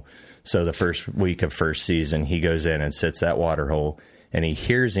usual. So the first week of first season, he goes in and sits that water hole, and he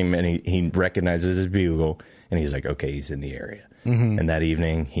hears him, and he recognizes his bugle, and he's like, okay, he's in the area. Mm-hmm. And that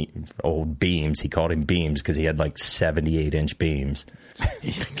evening, old Beams, he called him Beams because he had like 78-inch beams.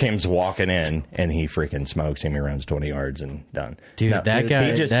 He comes walking in, and he freaking smokes him. He runs 20 yards and done. Dude, now, that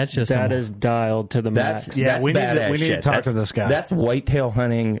guy, that is dialed to the max. We need to talk to this guy. That's whitetail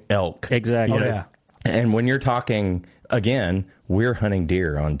hunting elk. Exactly. Oh, yeah. And when you're talking, again, we're hunting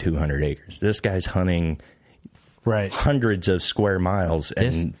deer on 200 acres. This guy's hunting hundreds of square miles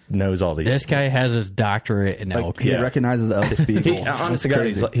and knows all these. This guy has his doctorate in elk. He recognizes the elk people. Honest to God,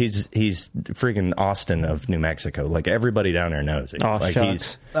 he's freaking Austin of New Mexico. Like, everybody down there knows it. Oh, like,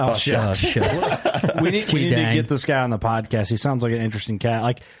 shucks. Shucks. We need to get this guy on the podcast. He sounds like an interesting cat.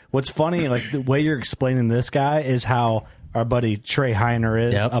 Like, what's funny, like the way you're explaining this guy is how our buddy Trey Heiner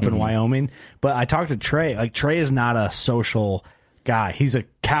is up in Wyoming. But I talked to Trey. Like, Trey is not a social guy. He's a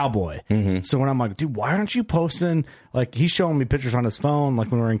cowboy. Mm-hmm. So when I'm like, dude, why aren't you posting, like, he's showing me pictures on his phone,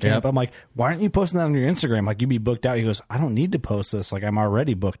 like when we're in camp. I'm like, why aren't you posting that on your Instagram? Like, you'd be booked out. He goes, I don't need to post this. Like, I'm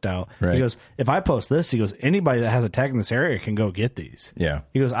already booked out. Right. He goes, if I post this, he goes, anybody that has a tag in this area can go get these. Yeah.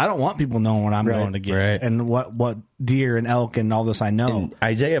 He goes, I don't want people knowing what I'm going to get and what deer and elk and all this I know. And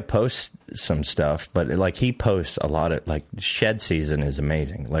Isaiah posts some stuff, but like, he posts a lot of, like, shed season is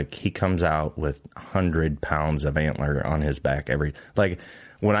amazing. Like, he comes out with 100 pounds of antler on his back like,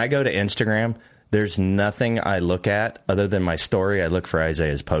 when I go to Instagram, there's nothing I look at other than my story. I look for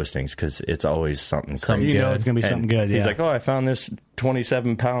Isaiah's postings because it's always something crazy. You know it's going to be something good. He's like, oh, I found this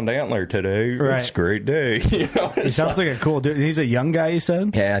 27-pound antler today. Right. It's a great day. You know, he sounds like a cool dude. He's a young guy, you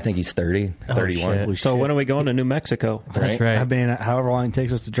said? Yeah, I think he's 30, 31. So when are we going to New Mexico? That's right. I mean, however long it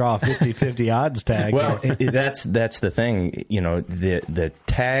takes us to draw a 50-50 odds tag. Well, that's the thing. You know, the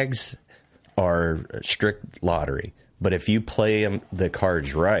tags are strict lottery. But if you play the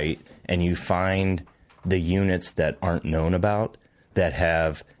cards right and you find the units that aren't known about, that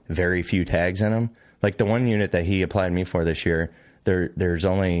have very few tags in them, like the one unit that he applied me for this year, there's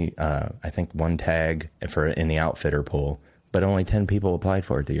only, I think, one tag in the outfitter pool, but only 10 people applied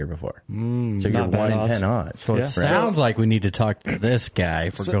for it the year before. So you're 1 in 10 odds. So it sounds like we need to talk to this guy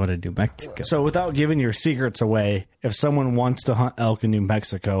if we're going to New Mexico. So without giving your secrets away, if someone wants to hunt elk in New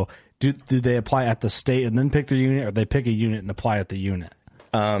Mexico, do they apply at the state and then pick their unit, or they pick a unit and apply at the unit?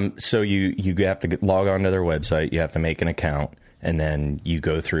 So you have to log on to their website. You have to make an account, and then you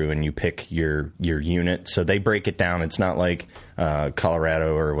go through and you pick your unit. So they break it down. It's not like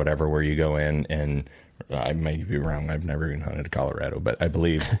Colorado or whatever, where you go in, and I may be wrong. I've never even hunted Colorado, but I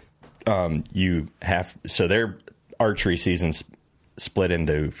believe you have. So their archery season's split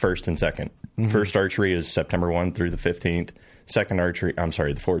into first and second. Mm-hmm. First archery is September 1 through the 15th. Second archery, the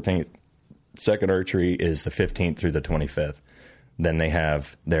 14th. Second archery is the 15th through the 25th. Then they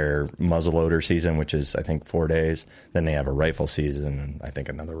have their muzzleloader season, which is, I think, 4 days. Then they have a rifle season, and I think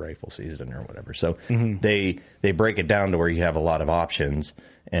another rifle season or whatever. So they break it down to where you have a lot of options,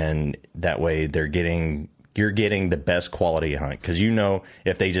 and that way you're getting the best quality hunt. Because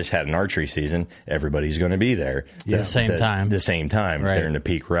if they just had an archery season, everybody's going to be there the same time. Right. They're in the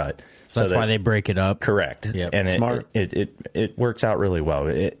peak rut. So that's why they break it up. Correct. Yep. And smart. It works out really well.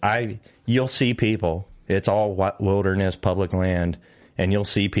 You'll see people. It's all wilderness, public land, and you'll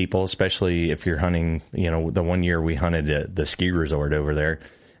see people, especially if you're hunting. The one year we hunted at the ski resort over there,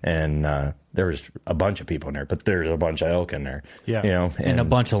 and there was a bunch of people in there, but there's a bunch of elk in there. Yeah. And a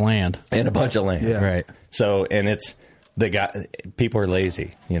bunch of land. Yeah. Right. So, and it's people are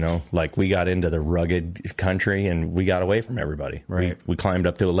lazy, like we got into the rugged country and we got away from everybody. Right. We climbed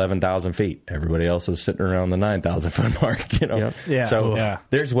up to 11,000 feet. Everybody else was sitting around the 9,000 foot mark, Yep. Yeah. So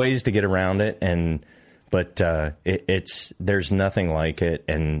there's ways to get around it, but there's nothing like it.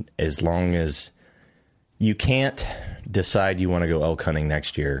 And as long as you can't decide you want to go elk hunting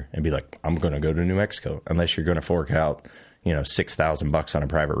next year and be like, I'm going to go to New Mexico, unless you're going to fork out $6,000 on a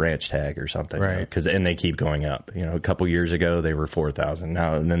private ranch tag or something, right? And they keep going up. A couple years ago they were 4,000,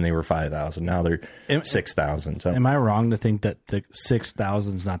 and then they were 5,000. Now they're 6,000. So, am I wrong to think that the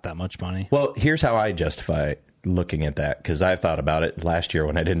 6,000 is not that much money? Well, here's how I justify looking at that, because I thought about it last year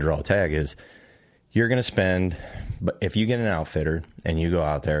when I didn't draw a tag. Is you're going to spend, but if you get an outfitter and you go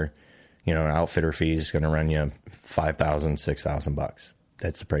out there, an outfitter fee is going to run you $5,000, $6,000.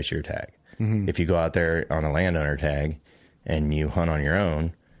 That's the price of your tag. If you go out there on a landowner tag and you hunt on your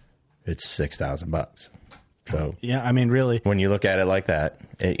own, it's $6,000. So yeah, I mean, really, when you look at it like that,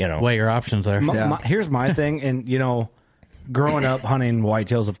 weigh your options there. Here's my thing, and growing up hunting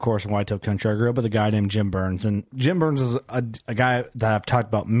whitetails, of course, in whitetail country, I grew up with a guy named Jim Burns, and Jim Burns is a guy that I've talked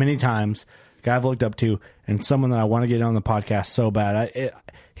about many times, a guy I've looked up to, and someone that I want to get on the podcast so bad.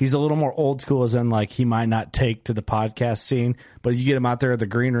 He's a little more old school, as in like he might not take to the podcast scene, but as you get him out there at the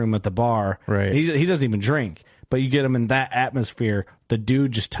green room at the bar, right? He doesn't even drink, but you get him in that atmosphere, the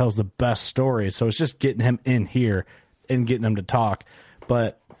dude just tells the best stories. So it's just getting him in here and getting him to talk.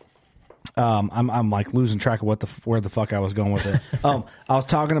 But I'm like losing track of where the fuck I was going with it. I was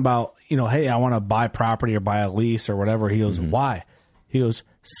talking about, hey, I want to buy property or buy a lease or whatever. He goes, why? He goes,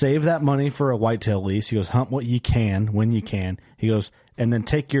 save that money for a whitetail lease. He goes, hunt what you can when you can. He goes, and then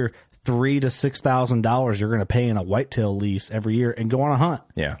take your $3,000 to $6,000 you're going to pay in a whitetail lease every year and go on a hunt.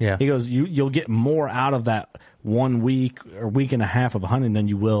 Yeah. He goes, you'll get more out of that 1 week or week and a half of hunting than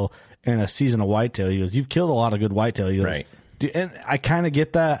you will in a season of whitetail. He goes, you've killed a lot of good whitetail. He goes, right. And I kind of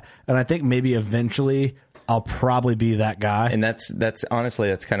get that, and I think maybe eventually I'll probably be that guy. And that's honestly,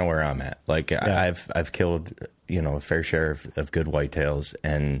 that's kind of where I'm at. Like I've killed a fair share of good whitetails,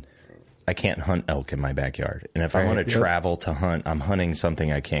 and I can't hunt elk in my backyard. And if I want to travel to hunt, I'm hunting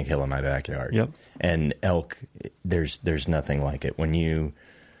something I can't kill in my backyard. Yep. And elk, there's nothing like it. When you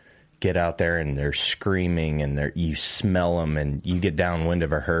get out there and they're screaming and you smell them, and you get downwind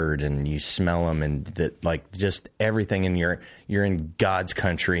of a herd and you smell them, and just everything, and you're in God's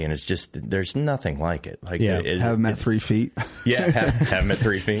country, and it's just, there's nothing like it. Like have them at 3 feet. Yeah, have them at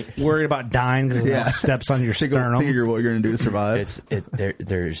 3 feet. Worried about dying because steps on your sternum. Think what you're going to do to survive.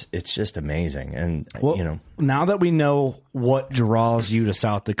 It's just amazing, and now that we know what draws you to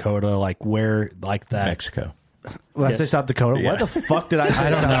South Dakota, like where, like that Mexico. When I say South Dakota, what the fuck did I say? I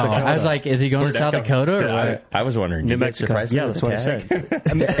don't know. Dakota? I was like, is he going to South Dakota or what? I was wondering. New Mexico. Yeah, that's what I said.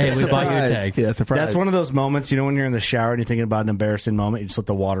 Hey, we bought your tag. Yeah, surprise. That's one of those moments, when you're in the shower and you're thinking about an embarrassing moment, you just let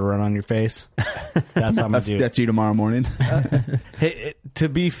the water run on your face. That's how I'm going to do. That's you tomorrow morning. Hey, to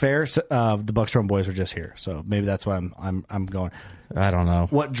be fair, the Buckstone boys were just here, so maybe that's why I'm going. I don't know.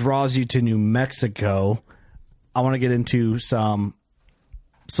 What draws you to New Mexico? I want to get into some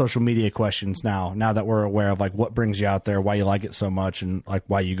social media questions now that we're aware of like what brings you out there, why you like it so much, and like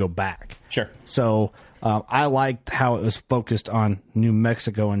why you go back. Sure. So I liked how it was focused on New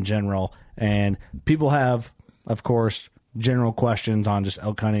Mexico in general, and people have, of course, general questions on just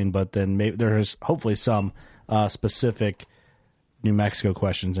elk hunting, but then maybe there's hopefully some specific New Mexico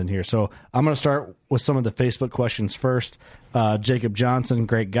questions in here. So I'm going to start with some of the Facebook questions first. Jacob Johnson,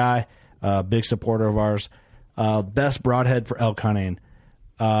 great guy, big supporter of ours. Best broadhead for elk hunting.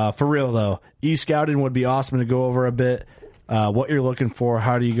 For real, though, e-scouting would be awesome to go over a bit. What you're looking for,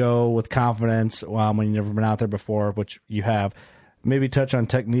 how do you go with confidence when you've never been out there before, which you have. Maybe touch on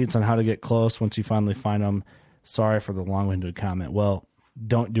techniques on how to get close once you finally find them. Sorry for the long-winded comment. Well,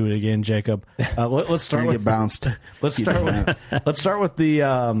 don't do it again, Jacob. Let's start with get bounced. Let's start with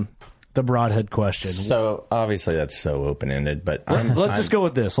the broadhead question. So obviously that's so open-ended, but let's just go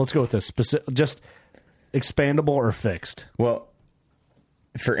with this. Let's go with this. Just expandable or fixed. Well,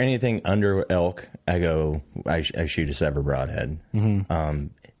 for anything under elk, I shoot a Sever broadhead. Mm-hmm.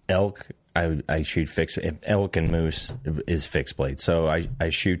 Elk, I shoot fixed. Elk and moose is fixed blade. So I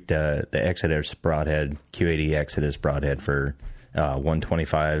shoot the Exodus broadhead, Q80 Exodus broadhead for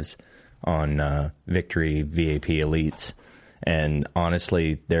 125s on Victory VAP Elites. And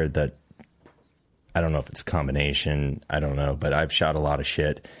honestly, they're I don't know if it's a combination. I don't know, but I've shot a lot of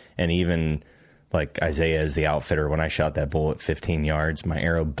shit. And even like Isaiah is the outfitter. When I shot that bull at 15 yards, my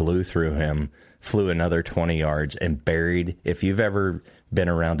arrow blew through him, flew another 20 yards, and buried. If you've ever been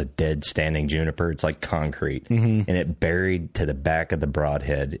around a dead standing juniper, it's like concrete. Mm-hmm. And it buried to the back of the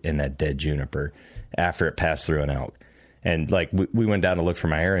broadhead in that dead juniper after it passed through an elk. And like we went down to look for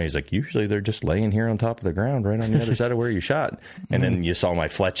my arrow, and he's like, usually they're just laying here on top of the ground right on the other side of where you shot. And then you saw my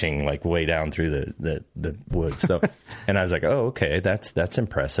fletching like way down through the woods. So, and I was like, oh, okay, that's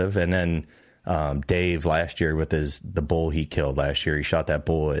impressive. And then Dave last year with the bull he killed last year, he shot that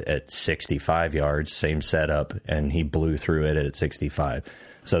bull at 65 yards, same setup, and he blew through it at 65.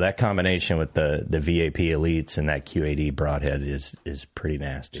 So that combination with the VAP Elites and that Q80 broadhead is pretty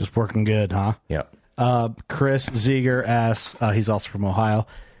nasty. Just working good, huh? Yep. Chris Ziegler asks, he's also from Ohio,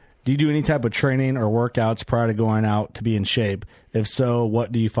 do you do any type of training or workouts prior to going out to be in shape? If so,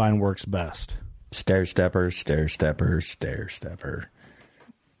 what do you find works best? Stair stepper, stair stepper, stair stepper.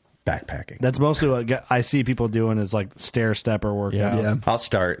 backpacking. That's mostly what I see people doing is like stair stepper workout. Yeah. I'll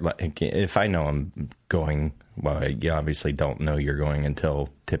start if I know I'm going. Well, you obviously don't know you're going until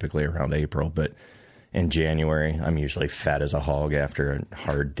typically around April, but in January, I'm usually fat as a hog after a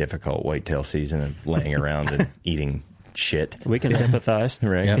hard, difficult whitetail season of laying around and eating shit. We can sympathize,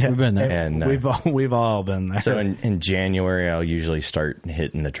 right? Yeah, we've been there, and we've all been there. So in January, I'll usually start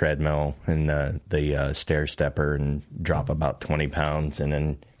hitting the treadmill and the stair stepper and drop about 20 pounds, and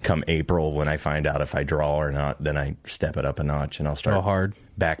then come April, when I find out if I draw or not, then I step it up a notch and I'll start go hard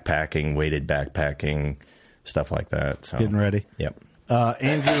backpacking, weighted backpacking, stuff like that. So getting ready. Yep.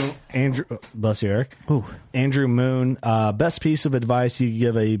 Andrew, bless you, Eric. Ooh. Andrew Moon, best piece of advice you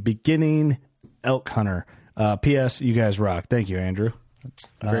give a beginning elk hunter. P.S. You guys rock. Thank you, Andrew.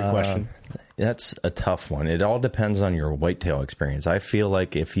 Great question. That's a tough one. It all depends on your whitetail experience. I feel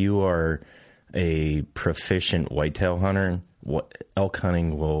like if you are a proficient whitetail hunter, elk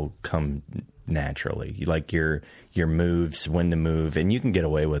hunting will come naturally. Like your moves, when to move, and you can get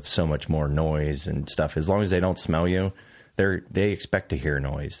away with so much more noise and stuff as long as they don't smell you. They expect to hear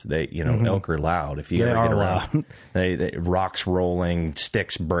noise. Elk are loud. If you ever get around, they rocks rolling,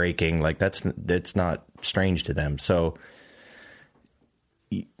 sticks breaking, like that's not strange to them. So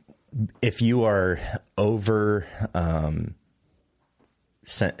if you are over, I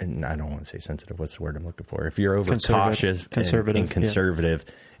don't want to say sensitive. What's the word I'm looking for? If you're over cautious, conservative,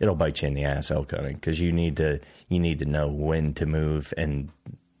 it'll bite you in the ass elk hunting, because you need to know when to move and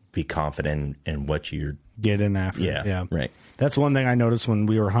be confident in what you're get in after. Yeah, right. That's one thing I noticed when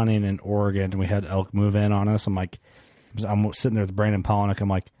we were hunting in Oregon and we had elk move in on us. I'm sitting there with Brandon Polnick. I'm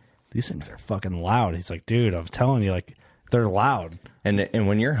like, these things are fucking loud. He's like, dude, I'm telling you, like, they're loud. And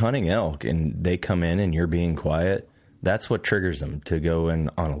when you're hunting elk and they come in and you're being quiet, that's what triggers them to go in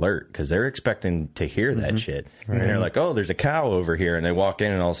on alert, because they're expecting to hear that shit. Right. And they're like, oh, there's a cow over here. And they walk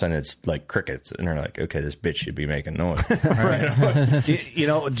in and all of a sudden it's like crickets. And they're like, okay, this bitch should be making noise.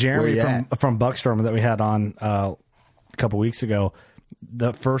 Jeremy from Buckstorm that we had on a couple weeks ago,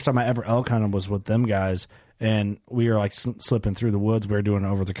 the first time I ever elk hunted was with them guys. And we were like slipping through the woods. We were doing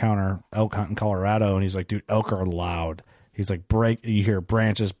over-the-counter elk hunt in Colorado. And he's like, dude, elk are loud. He's like, you hear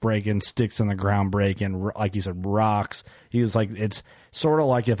branches breaking, sticks in the ground breaking, like you said, rocks. He was like, it's sort of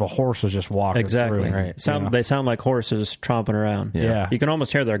like if a horse was just walking exactly. through. Right. They sound like horses tromping around. Yeah. You can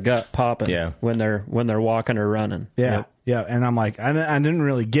almost hear their gut popping when they're walking or running. Yeah. Yep. Yeah. And I'm like, I didn't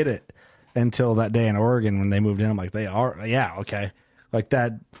really get it until that day in Oregon when they moved in. I'm like, they are. Yeah. Okay. Like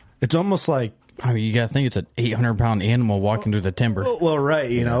that. It's almost like, I mean, you got to think it's an 800-pound animal walking through the timber. Well,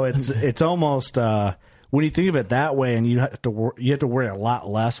 right. You know, it's almost, when you think of it that way, and you have to worry a lot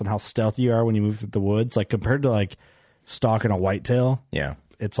less on how stealthy you are when you move through the woods, like compared to like stalking a whitetail. Yeah,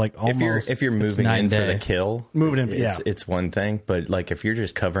 it's like almost if you're moving in for the kill, it's one thing. But like if you're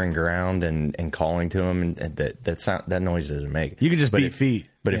just covering ground and calling to them, and that noise doesn't make it. You can just beat feet.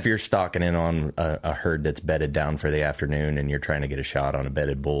 But if you're stalking in on a herd that's bedded down for the afternoon and you're trying to get a shot on a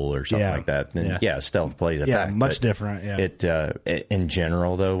bedded bull or something like that, then stealth plays a fact. Much different. Yeah. It in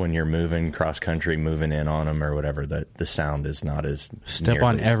general though, when you're moving cross country, moving in on them or whatever, the sound is not as step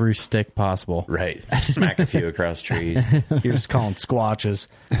on every stick possible. Right, smack a few across trees. You're just calling squatches.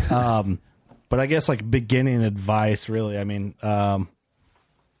 But I guess like beginning advice, really. I mean, that'd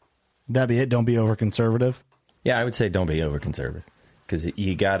be it. Don't be over conservative. Yeah, I would say don't be over conservative. Because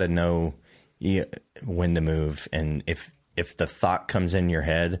you got to know when to move, and if the thought comes in your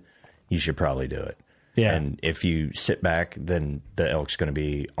head, you should probably do it. Yeah. And if you sit back, then the elk's going to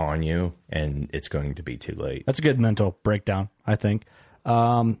be on you, and it's going to be too late. That's a good mental breakdown, I think.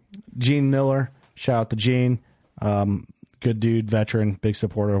 Gene Miller, shout out to Gene. Good dude, veteran, big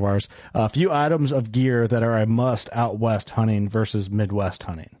supporter of ours. A few items of gear that are a must out west hunting versus Midwest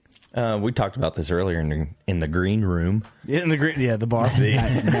hunting. We talked about this earlier in the green room. In the green, the bar.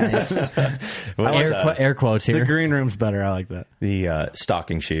 Nice. Air quotes here. The green room's better. I like that. The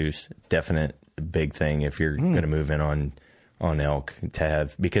stocking shoes, definite big thing if you're going to move in on elk to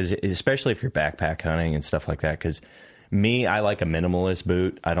have, because especially if you're backpack hunting and stuff like that. Because I like a minimalist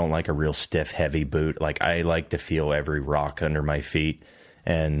boot. I don't like a real stiff, heavy boot. Like I like to feel every rock under my feet,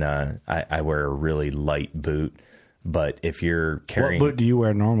 and I wear a really light boot. But if you're carrying... What boot do you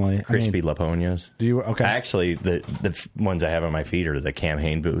wear normally? Crispy Laponios. Do you? Okay. Actually, the ones I have on my feet are the Cam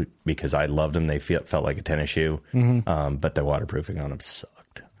Hain boot because I loved them. They felt like a tennis shoe, but the waterproofing on them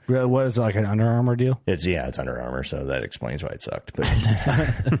sucked. What is it, like an Under Armour deal? It's Under Armour, so that explains why it sucked. But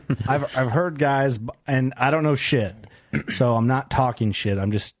I've heard guys, and I don't know shit, so I'm not talking shit.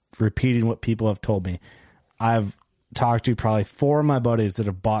 I'm just repeating what people have told me. I've talked to probably 4 of my buddies that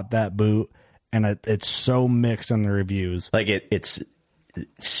have bought that boot, and it's so mixed on the reviews. Like it's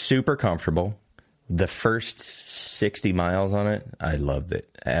super comfortable. The first 60 miles on it, I loved it.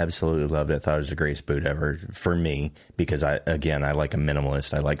 I absolutely loved it. I thought it was the greatest boot ever for me because I like a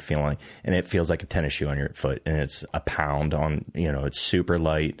minimalist. I like feeling, and it feels like a tennis shoe on your foot, and it's a pound on, it's super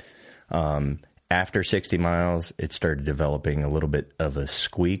light. After 60 miles, it started developing a little bit of a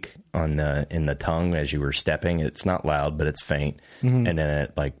squeak in the tongue as you were stepping. It's not loud, but it's faint. Mm-hmm. And then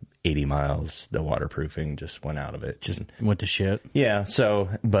at like 80 miles, the waterproofing just went out of it. Just went to shit. Yeah. So,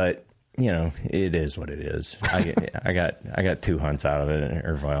 but it is what it is. I got 2 hunts out of it,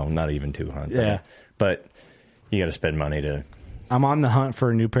 or well, not even 2 hunts. Yeah. But you got to spend money to. I'm on the hunt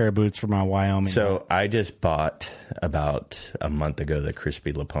for a new pair of boots for my Wyoming. So I just bought about a month ago the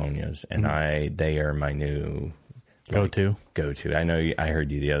Crispy Laponias, and they are my new go-to. I know I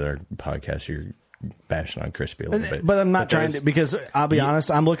heard you the other podcast. You're bashing on Crispy a little bit, but I'm not trying to, because I'll be honest.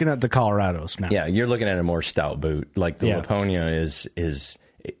 I'm looking at the Colorados now. Yeah, you're looking at a more stout boot. Like the Laponia is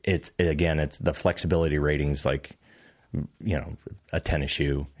it's the flexibility ratings like a tennis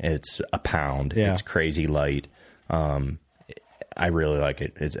shoe. It's a pound. Yeah. It's crazy light. I really like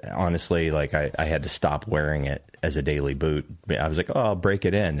it. It's honestly like I had to stop wearing it as a daily boot. I was like, oh, I'll break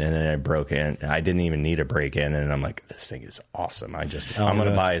it in, and then I broke it. I didn't even need a break in, and I'm like, this thing is awesome. I'm going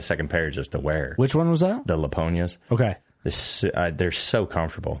to buy a second pair just to wear. Which one was that? The Laponias. Okay. They're so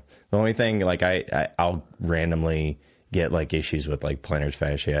comfortable. The only thing, like I'll randomly get like issues with like plantar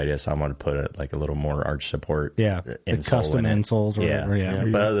fasciitis. I want to put a little more arch support. Yeah, the custom insoles or whatever. Yeah.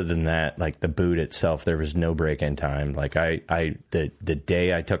 But other than that, like the boot itself, there was no break-in time. Like the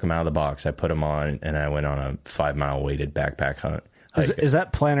day I took them out of the box, I put them on and I went on a 5-mile weighted backpack hunt. Is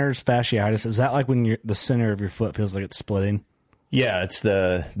that plantar fasciitis? Is that like when the center of your foot feels like it's splitting? Yeah, it's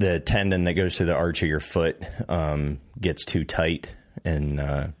the tendon that goes to the arch of your foot gets too tight.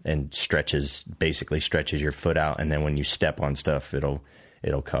 And stretches your foot out, and then when you step on stuff, it'll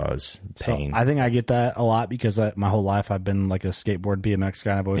cause pain. So I think I get that a lot because my whole life I've been like a skateboard BMX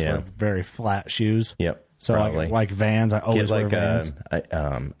guy. I've always worn very flat shoes. Yep. So like Vans, I always wear Vans.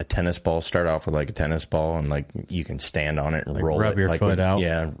 A tennis ball. Start off with like a tennis ball, and like you can stand on it and like roll rub it. Your foot out.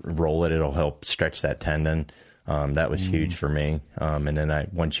 Yeah, roll it. It'll help stretch that tendon. That was huge for me. And then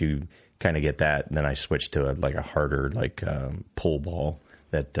once you kind of get that, and then I switched to a harder pull ball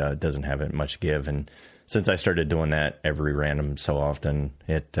that doesn't have much give, and since I started doing that every random so often,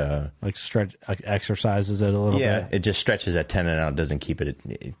 it exercises it a little bit. Yeah, it just stretches that tendon out. It doesn't keep it.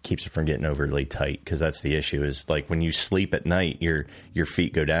 It keeps it from getting overly tight, because that's the issue. Is like when you sleep at night, your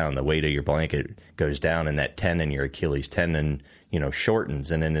feet go down, the weight of your blanket goes down, and that tendon, your Achilles tendon,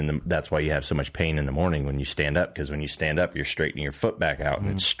 shortens, and then that's why you have so much pain in the morning when you stand up, because when you stand up, you're straightening your foot back out, and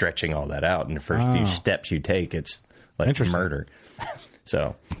it's stretching all that out. And the first few steps you take, it's like murder.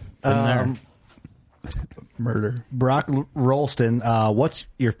 So, murder. Brock Rolston, what's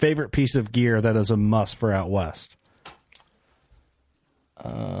your favorite piece of gear that is a must for out west?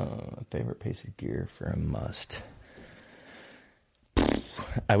 Favorite piece of gear for a must.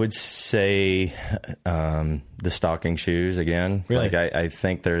 I would say the stocking shoes again. Really? Like I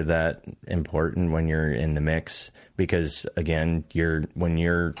think they're that important when you're in the mix, because again, when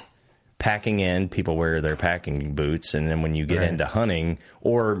you're packing in, people wear their packing boots, and then when you get into hunting,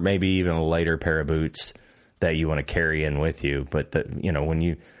 or maybe even a lighter pair of boots that you want to carry in with you. But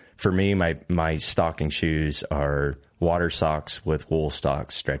for me, my stocking shoes are water socks with wool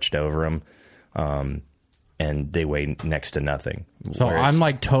socks stretched over them. And they weigh next to nothing. So I'm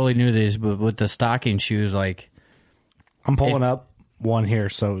like totally new to these, but with the stocking shoes, like I'm pulling up one here.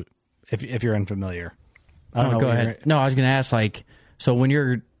 So if you're unfamiliar, I don't know. Go ahead. No, I was going to ask, like, so when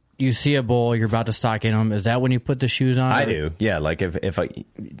you see a bull, you're about to stock in them. Is that when you put the shoes on? I do. Yeah. Like if I,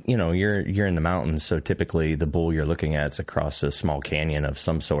 you're in the mountains, so typically the bull you're looking at is across a small canyon of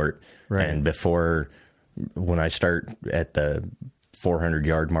some sort. Right. And when I start at the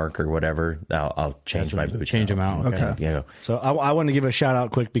 400-yard mark or whatever, I'll change my boots. Change them out. Okay. Yeah. So I want to give a shout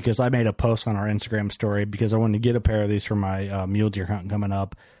out quick, because I made a post on our Instagram story because I wanted to get a pair of these for my mule deer hunt coming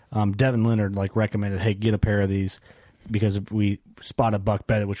up. Devin Leonard recommended, hey, get a pair of these, because if we spot a buck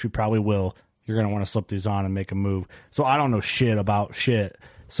bedded, which we probably will, you're going to want to slip these on and make a move. So I don't know shit about shit.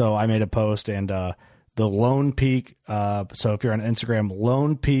 So I made a post, and the Lone Peak, so if you're on Instagram,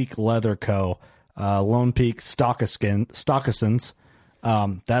 Lone Peak Leather Co., Lone Peak Stockisons,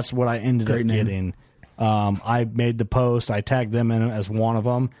 that's what I ended up getting. I made the post, I tagged them in as one of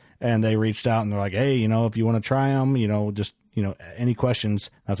them, and they reached out and they're like, hey, if you want to try them, just, any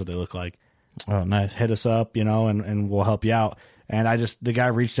questions, that's what they look like. Oh, nice. Hit us up, and we'll help you out. And the guy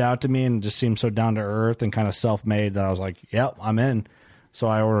reached out to me and just seemed so down to earth and kind of self-made that I was like, yep, I'm in. So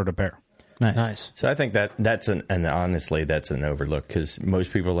I ordered a pair. Nice. So I think and honestly, that's an overlook because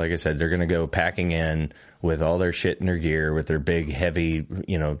most people, like I said, they're going to go packing in with all their shit in their gear with their big, heavy,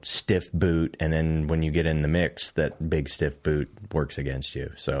 stiff boot. And then when you get in the mix, that big, stiff boot works against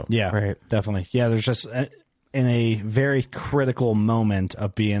you. So yeah, right. Definitely. Yeah, there's just in a very critical moment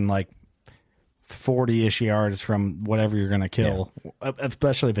of being like 40-ish yards from whatever you're going to kill,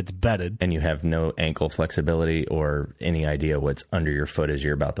 especially if it's bedded. And you have no ankle flexibility or any idea what's under your foot as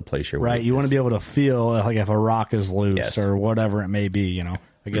you're about to place your weight. Right, you want to be able to feel like if a rock is loose or whatever it may be,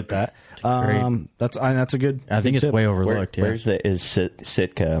 I get that. That's a good. I think it's tip. way overlooked. Where's is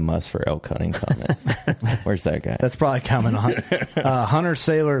Sitka a must for elk hunting comment? Where's that guy? That's probably coming on. Hunter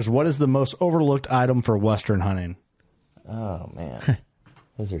Sailors, what is the most overlooked item for Western hunting? Oh man.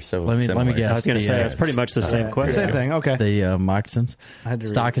 Those are so let me guess. I was going to say, that's pretty much the same question. Same thing, okay. The moccasins?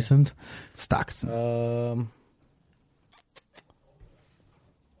 Stockisons?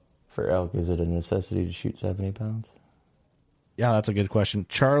 For elk, is it a necessity to shoot 70 pounds? Yeah, that's a good question.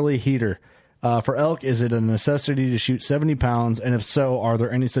 Charlie Heater. For elk, is it a necessity to shoot 70 pounds? And if so, are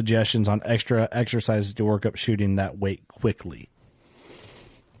there any suggestions on extra exercises to work up shooting that weight quickly?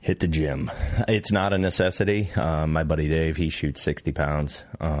 Hit the gym. It's not a necessity. My buddy Dave, he shoots 60 pounds,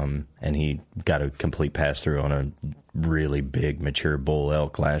 and he got a complete pass-through on a really big, mature bull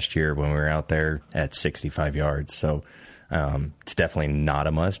elk last year when we were out there at 65 yards. So it's definitely not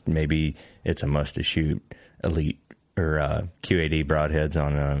a must. Maybe it's a must to shoot elite or QAD broadheads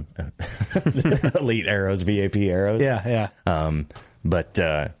on elite arrows, VAP arrows. Yeah. But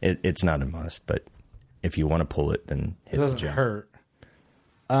it's not a must. But if you want to pull it, then hit the gym. It doesn't hurt.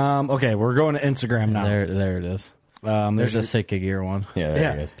 Okay, we're going to Instagram now. There it is. There's a Sitka gear one. Yeah,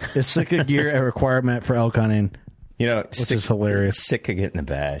 there it is. Is Sitka gear a requirement for elk hunting? Which is hilarious. Sitka getting a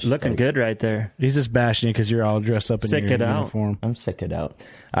bash. Looking good right there. He's just bashing you because you're all dressed up in your uniform. I'm sick it out.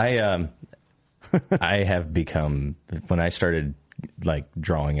 I have become, when I started like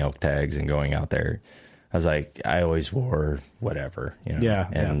drawing elk tags and going out there, I was like, I always wore whatever,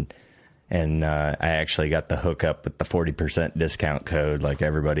 And I actually got the hookup with the 40% discount code like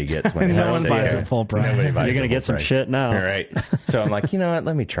everybody gets when no one buys it full price. You're going to get some shit now. All right. So I'm like, you know what?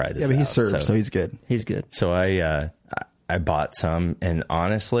 Let me try this. Yeah, but he serves, so he's good. He's good. So I bought some, and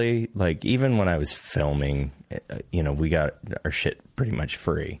honestly, like even when I was filming, we got our shit pretty much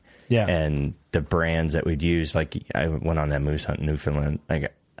free. Yeah. And the brands that we'd use, like I went on that moose hunt in Newfoundland,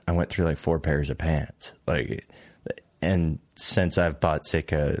 like I went through like 4 pairs of pants, and since I've bought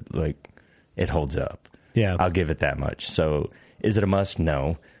Sitka, like, it holds up. Yeah. I'll give it that much. So is it a must?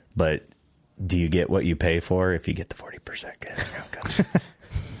 No. But do you get what you pay for if you get the 40% discount?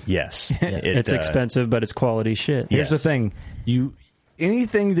 Yes. It's expensive, but it's quality shit. Here's the thing.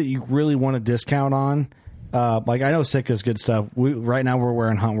 Anything that you really want to discount on, like I know Sitka's good stuff. Right now we're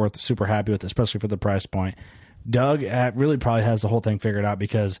wearing Huntworth, super happy with it, especially for the price point. Doug really probably has the whole thing figured out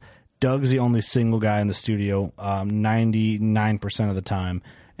because Doug's the only single guy in the studio 99% of the time.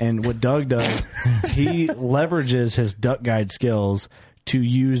 And what Doug does, he leverages his duck guide skills to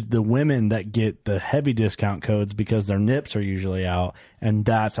use the women that get the heavy discount codes because their nips are usually out, and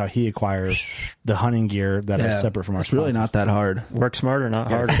that's how he acquires the hunting gear that is separate from our sponsors. It's really not that hard. Work smarter, not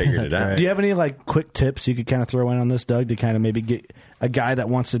harder. Figured it out. Do you have any like quick tips you could kind of throw in on this, Doug, to kind of maybe get a guy that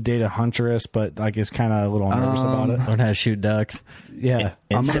wants to date a huntress but like is kind of a little nervous about it? Learn how to shoot ducks. Yeah,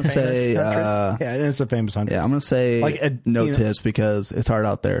 I'm gonna say it's a famous huntress. Yeah, I'm gonna say like no tips because it's hard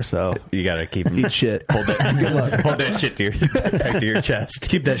out there. So you gotta keep eat shit. Hold that shit to your chest.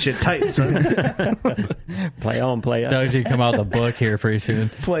 Keep that shit tight, son. Play on, play up. Doug's gonna come out with a book here pretty soon.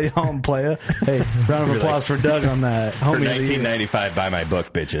 Play on, play up. Hey, round of applause for Doug on that. For 1995, buy my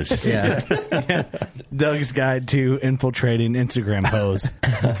book, bitches. Yeah. Doug's Guide to Infiltrating Instagram Hoes.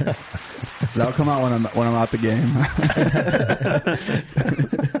 That'll come out when I'm out the game.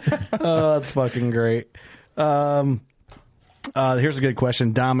 Oh, that's fucking great. Here's a good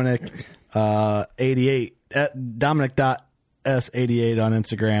question. Dominic 88 at Dominic.s88 on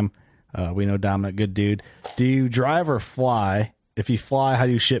Instagram. We know Dominic, good dude. Do you drive or fly? If you fly, how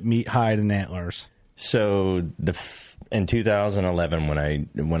do you ship meat, hide, and antlers? So in 2011, when I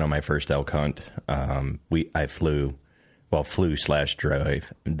went on my first elk hunt, I flew/drove.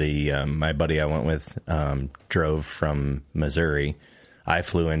 My buddy I went with drove from Missouri. I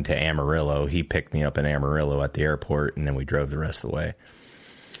flew into Amarillo. He picked me up in Amarillo at the airport, and then we drove the rest of the way.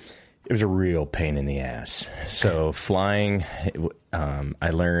 It was a real pain in the ass. So flying, I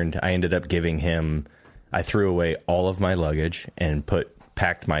ended up giving him. I threw away all of my luggage and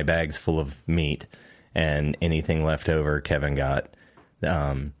packed my bags full of meat, and anything left over, Kevin got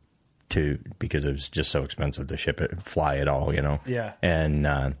because it was just so expensive to fly it all, Yeah.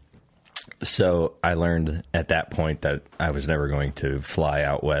 And So I learned at that point that I was never going to fly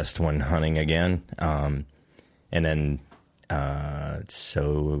out west when hunting again. And then,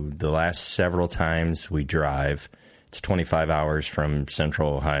 so the last several times we drive, it's 25 hours from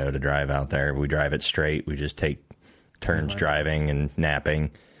Central Ohio to drive out there. We drive it straight. We just take turns driving and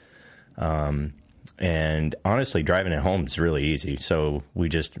napping. And honestly, driving at home is really easy. So we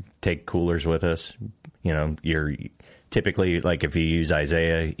just take coolers with us. You know, you're typically, like if you use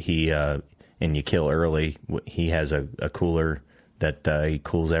Isaiah, and you kill early, he has a cooler that he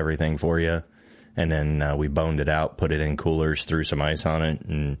cools everything for you. And then we boned it out, put it in coolers, threw some ice on it,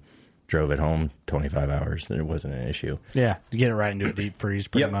 and drove it home 25 hours. It wasn't an issue. Yeah, to get it right into a deep freeze,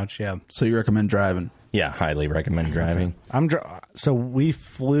 pretty much, yeah. So you recommend driving? Yeah, highly recommend driving. So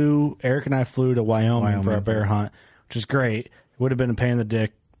Eric and I flew to Wyoming for a bear hunt, which is great. It would have been a pain in the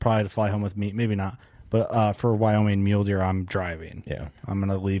dick probably to fly home with me, maybe not. But for Wyoming mule deer, I'm driving. Yeah. I'm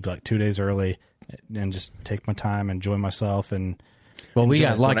going to leave like 2 days early and just take my time, enjoy myself. Well, we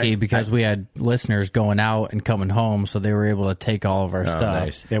got lucky because we had listeners going out and coming home, so they were able to take all of our stuff.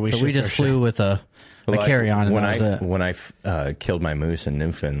 Nice. Yeah, we just flew with a carry-on. When I killed my moose in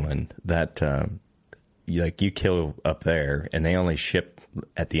Newfoundland, that you kill up there, and they only ship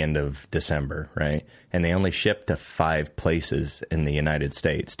at the end of December, right? And they only ship to 5 places in the United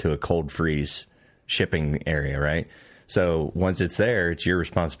States to a cold freeze shipping area, right? So once it's there, it's your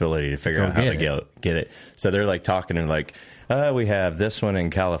responsibility to figure out how to get it. So they're like talking and like, we have this one in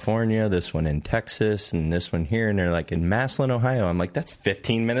California, this one in Texas, and this one here. And they're like, in Massillon, Ohio. I'm like, that's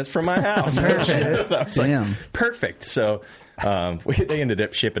 15 minutes from my house. Perfect. I was like, perfect. So they ended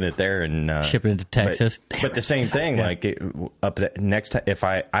up shipping it there and shipping it to Texas. But the same thing, up next time, if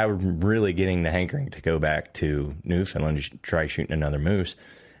I'm really getting the hankering to go back to Newfoundland to try shooting another moose.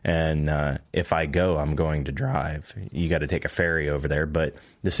 And if I go, I'm going to drive. You got to take a ferry over there. But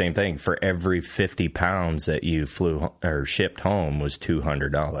the same thing, for every 50 pounds that you flew or shipped home was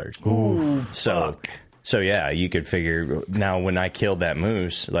 $200. Ooh, so yeah, you could figure. Now, when I killed that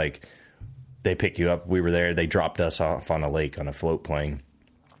moose, like they pick you up. We were there. They dropped us off on a lake on a float plane,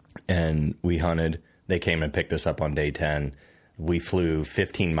 and we hunted. They came and picked us up on day 10. We flew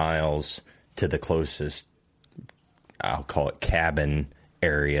 15 miles to the closest, I'll call it cabin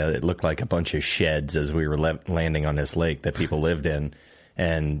area. It looked like a bunch of sheds as we were landing on this lake that people lived in,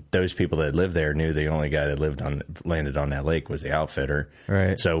 and those people that lived there knew the only guy that landed on that lake was the outfitter.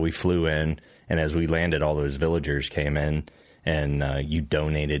 Right. So we flew in, and as we landed, all those villagers came in, and you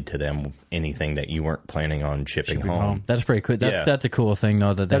donated to them anything that you weren't planning on shipping home. That's pretty cool. That's a cool thing,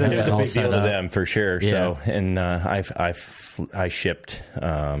 though. That is have a all big set deal up to them for sure. Yeah. So, and I shipped.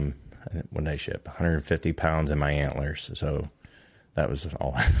 When did I ship 150 pounds in my antlers? So. That was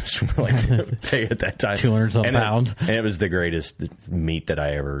all I was willing to pay at that time. 200-some pounds. And it was the greatest meat that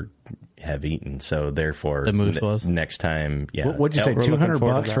I ever have eaten. So therefore, the moose was next time. Yeah. What'd you say?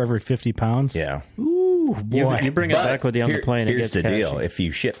 $200 for every 50 pounds? Yeah. Ooh, boy! You bring it back with you on the plane. Here's it gets the deal: cashy. if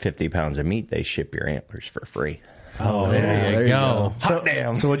you ship 50 pounds of meat, they ship your antlers for free. Oh, there you go. Hot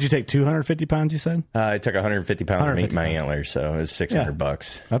damn! So what'd you take? 250 pounds? You said? I took 150 pounds of meat in my antlers, so it was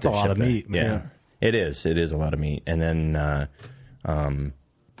 $600. That's a lot of meat. Yeah. Man. It is. It is a lot of meat, and then.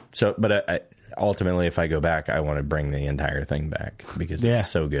 But ultimately, if I go back, I want to bring the entire thing back because it's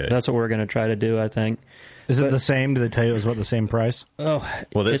so good. That's what we're going to try to do, I think. Is it the same? Do they tell you it was the same price? Oh,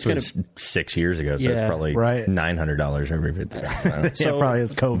 well, this was 6 years ago, so it's probably $900 every 50. So probably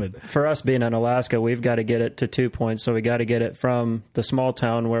is COVID. For us being in Alaska, we've got to get it to 2 points. So we got to get it from the small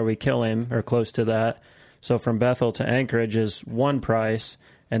town where we kill him or close to that. So from Bethel to Anchorage is one price.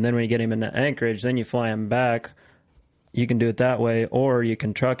 And then when you get him into Anchorage, then you fly him back. You can do it that way, or you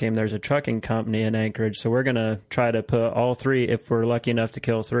can truck him. There's a trucking company in Anchorage. So we're going to try to put all 3, if we're lucky enough to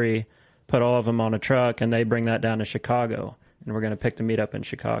kill 3, put all of them on a truck, and they bring that down to Chicago. And we're going to pick the meat up in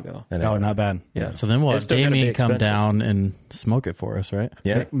Chicago. Oh, not bad. Yeah. So then we'll have Damian come down and smoke it for us, right?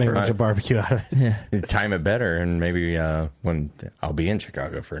 Yeah. Make a bunch of barbecue out of it. Yeah. Time it better, and maybe when I'll be in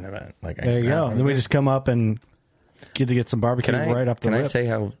Chicago for an event. There you go. Then we just come up and get some barbecue right off the rip. Can I say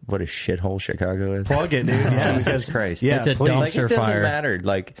what a shithole Chicago is? Plug it, dude. Yeah, Jesus Christ. Yeah, it's a dumpster it doesn't fire. matter.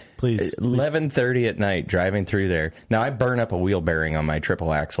 Please. 11:30 at night driving through there. Now I burn up a wheel bearing on my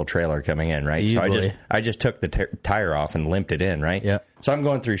triple axle trailer coming in, right? Easily. So I just took the tire off and limped it in, right? Yeah. So I'm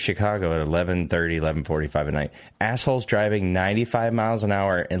going through Chicago at 11:30, 11:45 at night. Assholes driving 95 miles an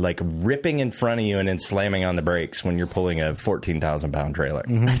hour and ripping in front of you and then slamming on the brakes when you're pulling a 14,000-pound trailer.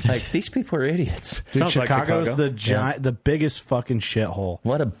 Mm-hmm. These people are idiots. Dude, Chicago's the biggest fucking shithole.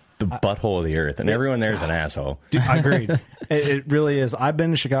 What the butthole of the earth, and everyone there is an asshole. Dude, I agree. It really is. I've been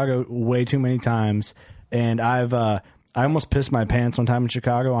to Chicago way too many times, and I've I almost pissed my pants one time in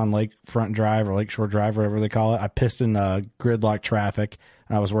Chicago on Lakefront Drive or Lakeshore Drive, whatever they call it. I pissed in gridlock traffic,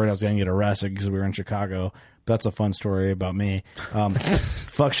 and I was worried I was going to get arrested because we were in Chicago. But that's a fun story about me.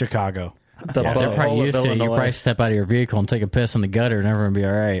 Fuck Chicago. They're probably used to it. You probably step out of your vehicle and take a piss in the gutter and everyone will be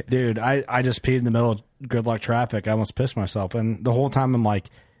all right. Dude, I just peed in the middle of gridlock traffic. I almost pissed myself. And the whole time I'm like,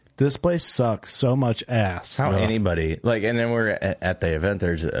 this place sucks so much ass. How anybody, and then we're at the event,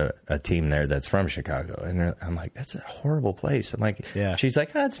 there's a team there that's from Chicago. And I'm like, that's a horrible place. I'm like, she's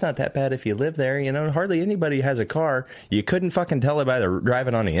like, it's not that bad if you live there. You know, hardly anybody has a car. You couldn't fucking tell it by the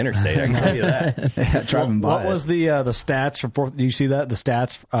driving on the interstate. I can tell you that. What was the stats for 4th? Do you see that? The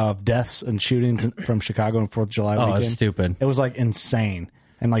stats of deaths and shootings from Chicago on 4th of July weekend? Oh, it's stupid. It was insane.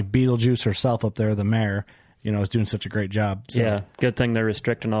 And Beetlejuice herself up there, the mayor, is doing such a great job. So. Yeah, good thing they're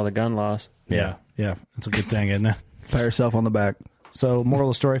restricting all the gun laws. Yeah, it's a good thing, isn't it? Pat yourself on the back. So, moral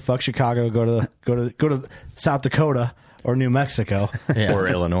of the story: fuck Chicago. Go to South Dakota or New Mexico, or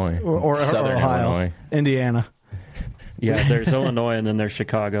Illinois, or Southern Ohio, Illinois, Indiana. Yeah, there's Illinois and then there's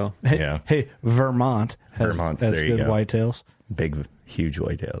Chicago. Hey, Vermont has good whitetails. Big, huge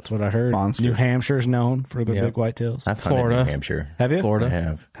whitetails. That's what I heard. Monsters. New Hampshire's known for their big whitetails. I've hunted Florida. New Hampshire. Have you? Florida. I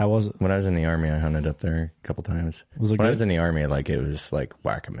have. How was it? When I was in the Army, I hunted up there a couple times. Was it when I good? was in the Army, it was like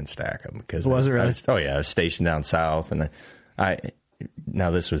whack 'em and stack 'em. Was it really? I was stationed down south, and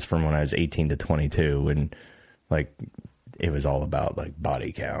now this was from when I was 18 to 22, and it was all about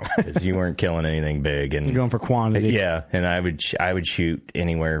body count because you weren't killing anything big, and you're going for quantity. Yeah, and I would shoot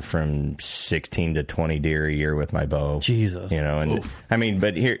anywhere from 16 to 20 deer a year with my bow. Jesus, and oof. I mean,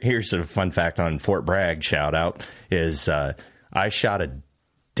 but here's a fun fact on Fort Bragg. Shout out is I shot a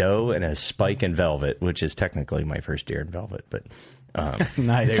doe and a spike in velvet, which is technically my first deer in velvet, but.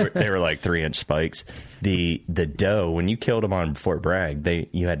 Nice. They were 3-inch spikes. The doe, when you killed them on Fort Bragg,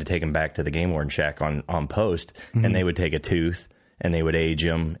 you had to take them back to the game warden shack on post, and they would take a tooth and they would age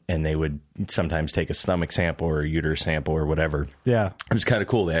them, and they would sometimes take a stomach sample or a uterus sample or whatever. Yeah, it was kind of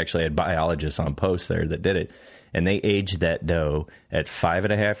cool. They actually had biologists on post there that did it, and they aged that doe at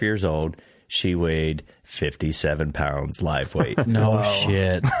 5.5 years old. She weighed 57 pounds live weight. No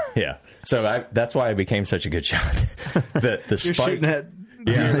shit. Yeah. So that's why I became such a good shot. The You're spike, shooting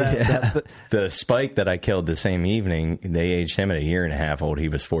at the spike that I killed the same evening, they aged him at 1.5 years old. He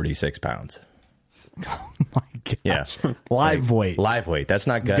was 46 pounds. Oh my gosh. Yeah. Live weight. Live weight. That's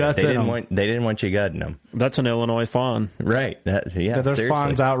not gut. Guts They didn't want you gutting them. That's an Illinois fawn. Right. There's seriously.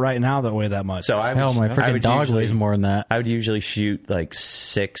 fawns out right now that weigh that much. So my freaking dog weighs more than that. I would usually shoot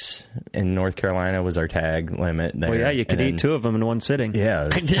 6 in North Carolina was our tag limit. There. Well, yeah, you could eat 2 of them in one sitting. Yeah,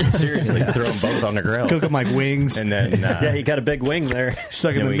 seriously, throw them both on the grill. Cook them like wings. And then yeah, you got a big wing there.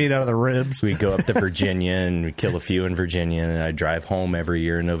 Sucking the meat out of the ribs. We go up to Virginia and we kill a few in Virginia, and I drive home every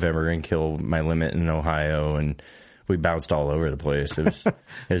year in November and kill my limit in Ohio, and we bounced all over the place. It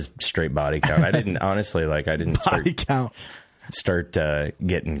was straight body count. I didn't start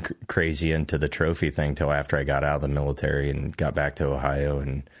getting crazy into the trophy thing till after I got out of the military and got back to Ohio,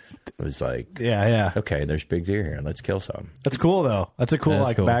 and it was like, okay, there's big deer here. Let's kill some. That's cool though. That's a cool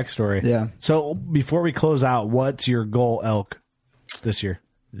backstory. Yeah. So before we close out, what's your goal elk this year?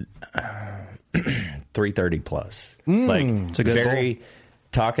 330 plus. It's a good very goal.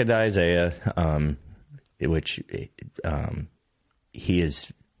 talking to Isaiah, which he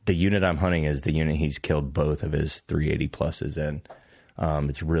is. The unit I'm hunting is the unit he's killed both of his 380 pluses in.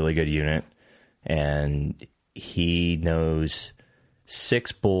 It's a really good unit, and he knows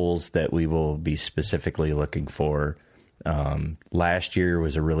 6 bulls that we will be specifically looking for. Last year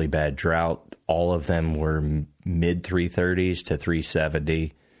was a really bad drought. All of them were mid 330s to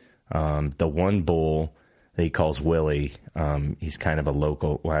 370. The one bull that he calls Willie, he's kind of a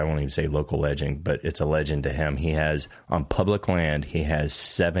local, well, I won't even say local legend, but it's a legend to him. He has, on public land, he has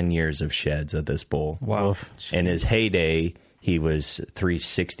 7 years of sheds of this bull. Wow. In his heyday, he was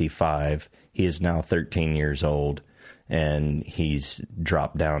 365. He is now 13 years old, and he's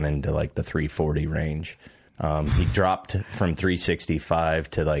dropped down into the 340 range. He dropped from 365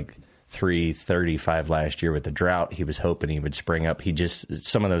 to 335 last year with the drought. He was hoping he would spring up.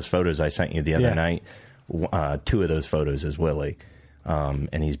 Some of those photos I sent you the other night, 2 of those photos is Willie.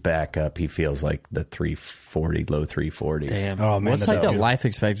 And he's back up. He feels like the 340, low 340s. Damn. Oh, man, What's the life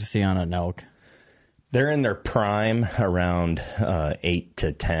expectancy on an elk? They're in their prime around 8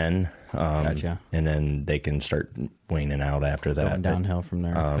 to 10. Gotcha. And then they can start waning out after that. Going downhill from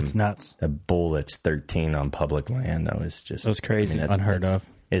there. It's nuts. A bull that's 13 on public land, that's crazy. Unheard of.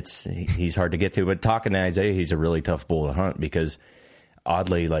 He's hard to get to. But talking to Isaiah, he's a really tough bull to hunt because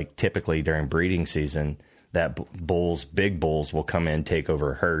oddly, typically during breeding season, that big bulls will come in, take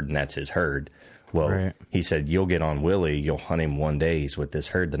over a herd, and that's his herd. Well, he said, you'll get on Willie, you'll hunt him one day, he's with this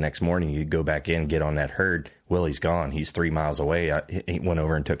herd. The next morning, you go back in, get on that herd, Willie's gone. He's 3 miles away. He went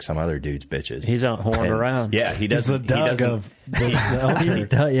over and took some other dude's bitches. He's out horned around. Yeah, he doesn't. He's the Doug of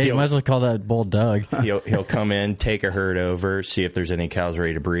you might as well call that bull Doug. He'll come in, take a herd over, see if there's any cows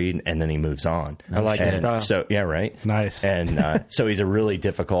ready to breed, and then he moves on. I like his style. So, yeah, right? Nice. And so he's a really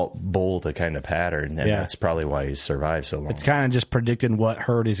difficult bull to kind of pattern, and that's probably why he's survived so long. It's kind of just predicting what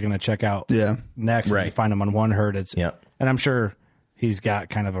herd he's going to check out next. Right. If you find him on one herd, and I'm sure he's got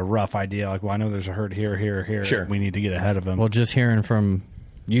kind of a rough idea. Like, well, I know there's a herd here, here, here. Sure. We need to get ahead of him. Well, just hearing from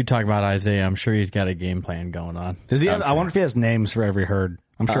you talk about Isaiah, I'm sure he's got a game plan going on. Does he have, I wonder if he has names for every herd.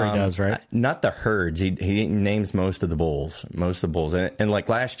 I'm sure he does, right? Not the herds. He names most of the bulls. And like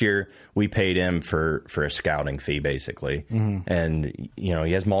last year, we paid him for a scouting fee, basically. Mm-hmm. And, you know,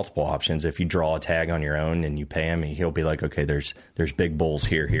 he has multiple options. If you draw a tag on your own and you pay him, he'll be like, okay, there's big bulls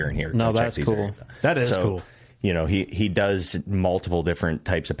here, here, and here. No, that's cool. That is cool. You know, he does multiple different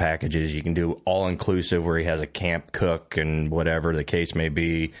types of packages. You can do all-inclusive where he has a camp cook and whatever the case may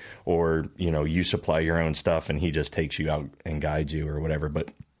be, or, you know, you supply your own stuff and he just takes you out and guides you or whatever.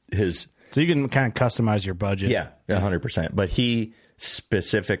 But so you can kind of customize your budget. Yeah, 100%. But he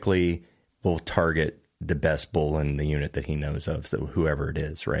specifically will target the best bull in the unit that he knows of, so whoever it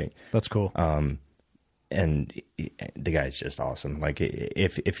is, right? That's cool. And the guy's just awesome. Like,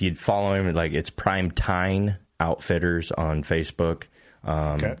 if you'd follow him, like, it's Prime Tine Outfitters on Facebook.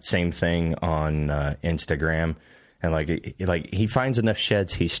 Same thing on Instagram. And like he finds enough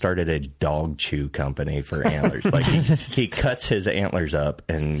sheds, he started a dog chew company for antlers. Like he cuts his antlers up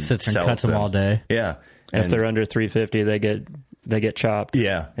and sits and sells cuts them all day. Yeah. If they're under 350, they get chopped.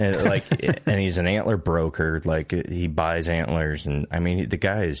 Yeah, and and he's an antler broker. Like, he buys antlers, and I mean, the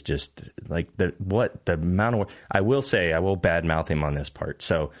guy is just like the amount of. I will badmouth him on this part.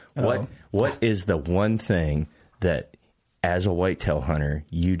 So what is the one thing that, as a whitetail hunter,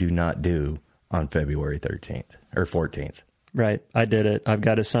 you do not do on February 13th or 14th? Right, I did it. I've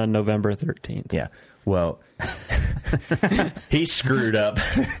got a son November 13th. Yeah. Well, he screwed up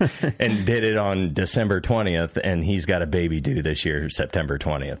and did it on December 20th, and he's got a baby due this year, September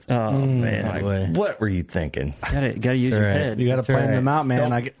 20th. Oh, man. Like, what were you thinking? Gotta use your head. You got to plan them out,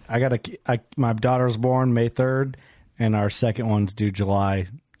 man. My daughter's born May 3rd, and our second one's due July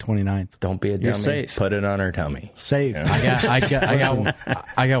 29th. Don't be a dummy. You're safe. Put it on her tummy. Safe. Yeah.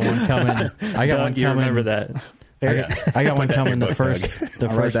 I got one coming. You remember that. I got one coming the first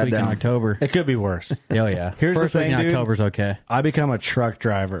week in October. It could be worse. Oh, yeah. Here's first the thing, week in dude. October's okay. I become a truck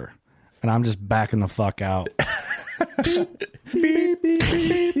driver, and I'm just backing the fuck out. Beep, beep,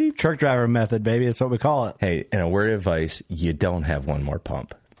 beep, beep. Truck driver method, baby. That's what we call it. Hey, and a word of advice, you don't have one more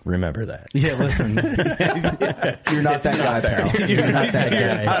pump. Remember that. Yeah, listen. You're not that guy, pal. You're not that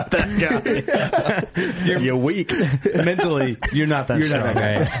guy. Not that guy. You're weak. Mentally, you're not that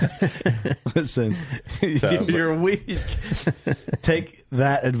strong. Listen, you're weak. Take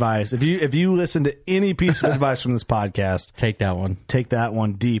that advice. If you listen to any piece of advice from this podcast, take that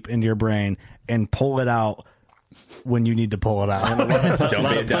one deep into your brain and pull it out when you need to pull it out. Don't be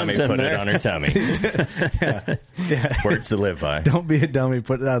a dummy. Put it on her tummy. Yeah. Words to live by. Don't be a dummy.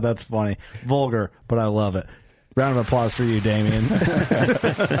 That's funny. Vulgar, but I love it. Round of applause for you, Damian.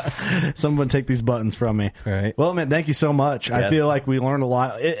 Someone take these buttons from me. All right. Well, man, thank you so much. Yeah. I feel like we learned a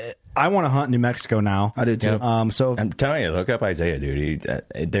lot. I want to hunt New Mexico now. I did too. So I'm telling you, look up Isaiah, dude.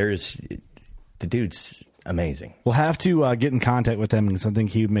 The dude's amazing. We'll have to get in contact with him because I think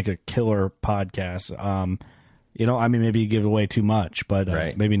he would make a killer podcast. Maybe he give away too much,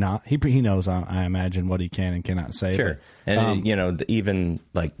 but maybe not. He knows, I imagine, what he can and cannot say. Sure. But, and, even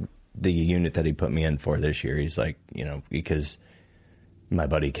like the unit that he put me in for this year, he's like, because my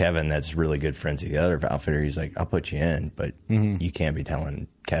buddy Kevin, that's really good friends with the other outfitter, he's like, I'll put you in, but you can't be telling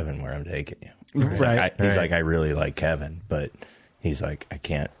Kevin where I'm taking you. He's like, I really like Kevin, but he's like, I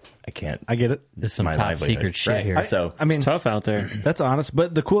can't. I get it. There's some top secret shit here. It's tough out there. That's honest.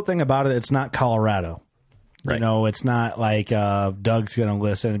 But the cool thing about it, it's not Colorado. Right. It's not like Doug's going to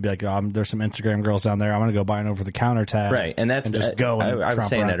listen and be like, there's some Instagram girls down there. I'm going to go buy an over-the-counter tab. Right, and that's just go. I was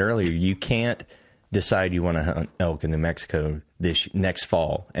saying that earlier. You can't decide you want to hunt elk in New Mexico this next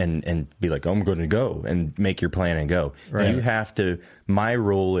fall and be like, I'm going to go and make your plan and go. Right. You have to. My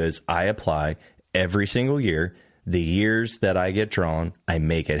rule is I apply every single year. The years that I get drawn, I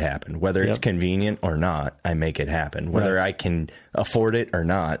make it happen. Whether it's convenient or not, I make it happen. Whether I can afford it or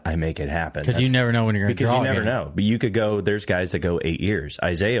not, I make it happen. Because you never know when you're going to draw. Because you never know. But you could go, there's guys that go 8 years.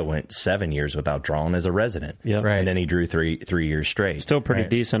 Isaiah went 7 years without drawing as a resident. Yep. Right. And then he drew three years straight. Still pretty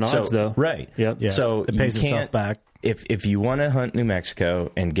decent odds, though. Right. Yep. Yeah. So it pays itself back. if you want to hunt New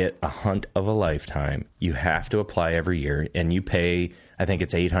Mexico and get a hunt of a lifetime, you have to apply every year, and you pay, I think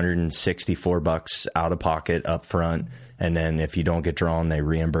it's $864 out of pocket up front. And then if you don't get drawn, they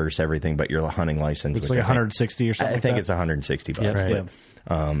reimburse everything but your hunting license. It's like 160 or something. I think it's $160. Yeah, right.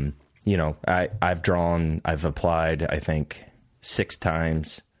 But, you know, I've applied, I think 6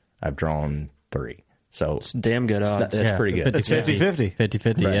 times. I've drawn 3. So it's damn good odds. That's pretty good. It's 50-50.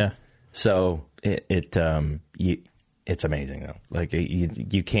 50-50, right. Yeah. So it's amazing though. Like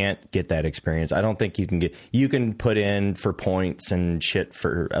you can't get that experience. I don't think you can put in for points and shit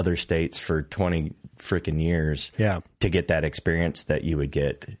for other states for 20 freaking years. Yeah. To get that experience that you would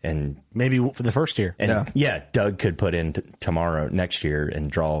get, and maybe for the first year. And Doug could put in next year and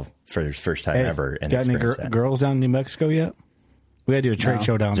draw for his first time ever. And got any girls down in New Mexico yet? We got to do a trade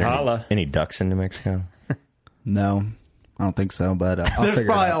show down there. Any ducks in New Mexico? No, I don't think so. But I'll there's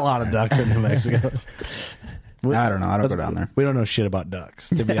figure probably it out. a lot of ducks in New Mexico. I don't know. I don't go down there. We don't know shit about ducks,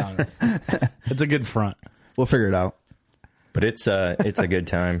 to be honest. It's a good front. We'll figure it out. But it's a good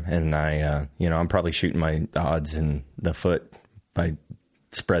time, and I'm probably shooting my odds in the foot by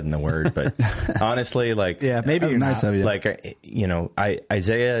spreading the word. But honestly, like, yeah, maybe it's nice of you. Like,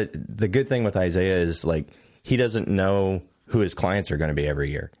 Isaiah. The good thing with Isaiah is like he doesn't know who his clients are going to be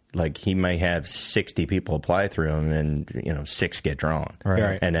every year. Like he may have 60 people apply through him, and 6 get drawn.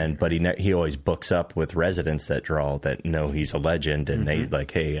 Right. And then, but he always books up with residents that draw that know he's a legend, and they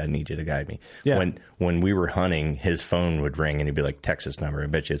like, hey, I need you to guide me. Yeah. When we were hunting, his phone would ring, and he'd be like, Texas number. I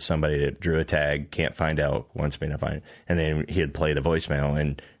bet you it's somebody that drew a tag, can't find out, wants me to find it. And then he'd play the voicemail,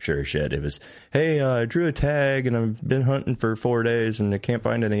 and sure as shit, it was, hey, I drew a tag, and I've been hunting for 4 days, and I can't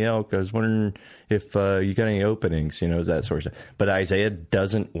find any elk. I was wondering if you got any openings, that sort of stuff. But Isaiah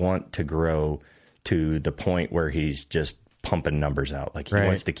doesn't want to grow to the point where he's just pumping numbers out. Like he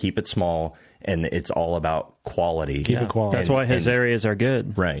wants to keep it small, and it's all about quality. Keep it quality. That's why his areas are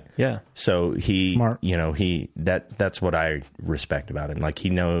good. Right. Yeah. So he, Smart. That's what I respect about him. Like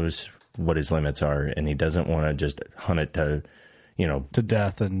he knows what his limits are, and he doesn't want to just hunt it to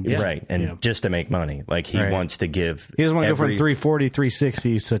death and just to make money. Like he wants to give. He doesn't want to go from 340,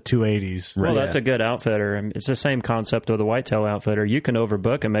 360s to 280s. Well, that's a good outfitter. I mean, it's the same concept with a whitetail outfitter. You can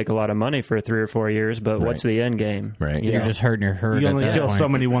overbook and make a lot of money for 3 or 4 years, but what's the end game? Right. You're just hurting your herd. You only at that kill point. so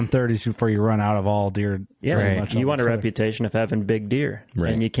many 130s before you run out of all deer. Yeah, Right. You want a reputation of having big deer,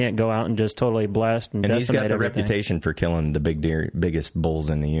 and you can't go out and just totally blast and he's decimate got the everything. reputation for killing the biggest bulls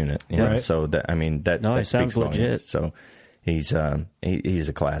in the unit. You know? Right. So that it sounds speaks volumes. legit. So he's a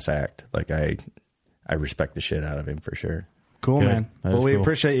class act. Like I respect the shit out of him for sure. Cool, Good. man. That Well, is we cool.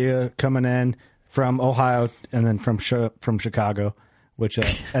 appreciate you coming in from Ohio and then from Chicago, which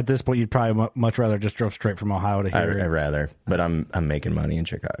at this point you'd probably much rather just drove straight from Ohio to here. I'd rather, but I'm making money in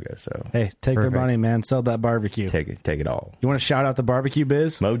Chicago, so Hey, take Perfect. their money, man. Sell that barbecue. take it all. You want to shout out the barbecue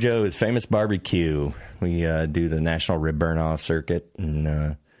biz? Mojo is Famous Barbecue. We do the National Rib Burn Off circuit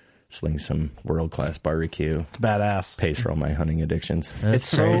and sling some world class barbecue. It's badass. Pays for all my hunting addictions. That's It's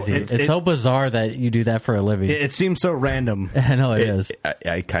so- crazy. it's- It's so bizarre that you do that for a living. It seems so random. I know it is.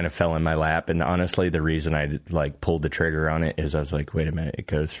 I kind of fell in my lap, and honestly, the reason I pulled the trigger on it is I was like, wait a minute,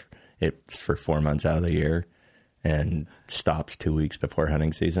 it's for 4 months out of the year and stops 2 weeks before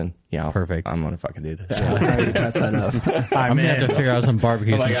hunting season. Yeah, Perfect. I'm gonna fucking do this. That's enough. I'm gonna have to figure out some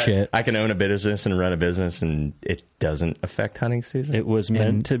barbecues Like, and shit. I can own a business and run a business, and it doesn't affect hunting season. It was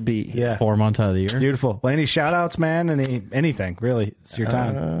meant to be. Yeah. 4 months out of the year. Beautiful. Well, any shout outs, man? Anything, really. It's your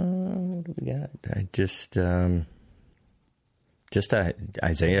time. What do we got? I just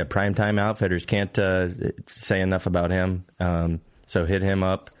Isaiah, Primetime Outfitters. Can't say enough about him. So hit him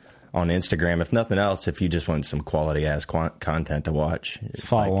up on Instagram. If nothing else, if you just want some quality ass content to watch,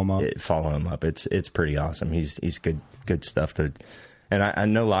 Follow him up. Follow him up. It's pretty awesome. He's good stuff to. And I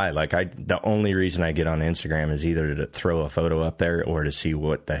no lie, the only reason I get on Instagram is either to throw a photo up there or to see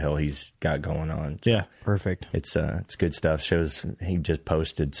what the hell he's got going on. Yeah. Perfect. It's good stuff. Shows he just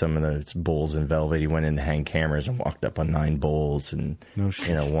posted some of those bulls in velvet. He went in to hang cameras and walked up on 9 bulls, and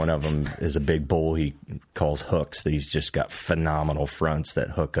one of them is a big bull he calls hooks. That he's just got phenomenal fronts that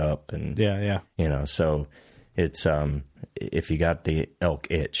hook up, and so it's if you got the elk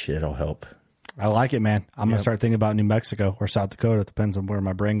itch, it'll help. I like it, man. I'm going to start thinking about New Mexico or South Dakota. It depends on where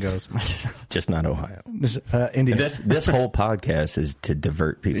my brain goes. Just not Ohio. Indiana. This whole podcast is to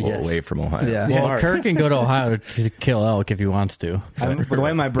divert people away from Ohio. Yeah. Well, Kirk can go to Ohio to kill elk if he wants to. The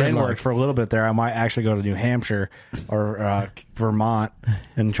way my brain worked for a little bit there, I might actually go to New Hampshire or Vermont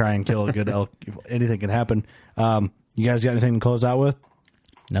and try and kill a good elk. Anything can happen. You guys got anything to close out with?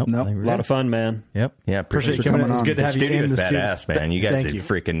 Nope. Nope. A lot of fun, man. Yep. Yeah, Appreciate you coming in. It's good to have you in the studio. Badass, man. You guys Thank have you.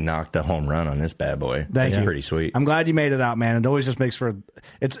 freaking knocked a home run on this bad boy. Thank you. Pretty sweet. I'm glad you made it out, man. It always just makes for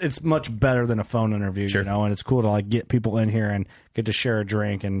it's much better than a phone interview, Sure. you know. And it's cool to like get people in here and get to share a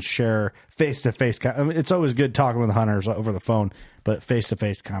drink and share face to face. It's always good talking with hunters over the phone, but face to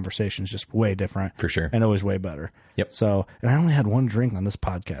face conversation is just way different For sure. and always way better. Yep. So, and I only had one drink on this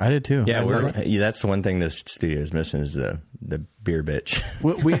podcast. I did too. Yeah, that's the one thing this studio is missing is the beer bitch.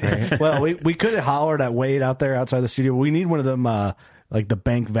 We could have hollered at Wade out there outside the studio. We need one of them. Like the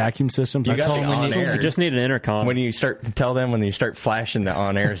bank vacuum systems. You got the on air. You just need an intercom. When you start flashing the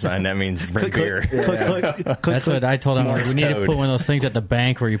on air sign, that means bring beer. That's what I told him. Like, we need to code. put one of those things at the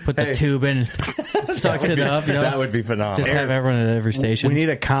bank where you put the tube in, sucks it up. You know? That would be phenomenal. Just have everyone at every station. We need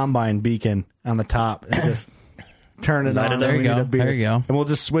a combine beacon on the top and just turn it on. There you We need go. a beer. There you go. And we'll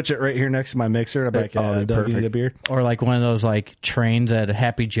just switch it right here next to my mixer. I'm like, Doug, you need a beer? Or like one of those like trains at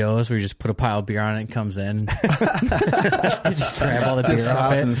Happy Joe's where you just put a pile of beer on it and it comes in. You just grab all the beer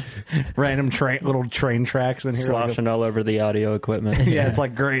off it. Random little train tracks in here. Sloshing all over the audio equipment. Yeah, it's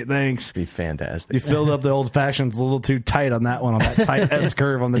like, great, thanks. Be fantastic. You filled up the old fashions a little too tight on that one, on that tight S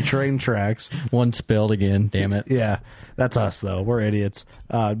curve on the train tracks. One spilled again. Damn it. Yeah, that's us, though. We're idiots.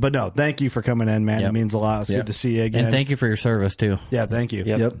 But no, thank you for coming in, man. Yep. It means a lot. It's good to see you again. And thank you for your service too. Yeah, thank you.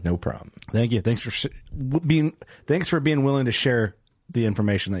 Yep. No problem. Thank you. Thanks for being willing to share the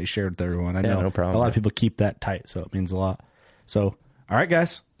information that you shared with everyone. I know no problem. a lot of people keep that tight, so it means a lot. So, all right,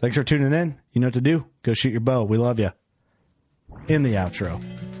 guys. Thanks for tuning in. You know what to do. Go shoot your bow. We love you. In the outro.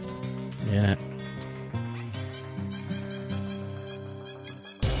 Yeah.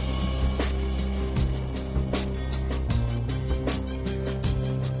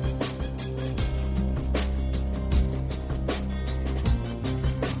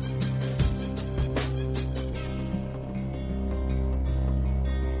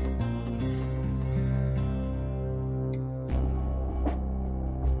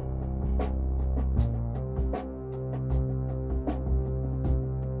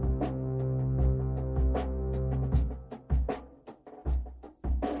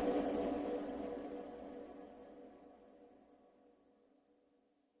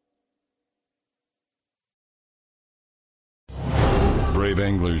 Brave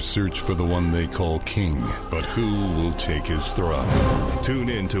anglers search for the one they call king, but who will take his throne? Tune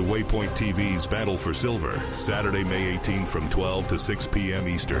in to Waypoint TV's Battle for Silver, Saturday, May 18th from 12 to 6 p.m.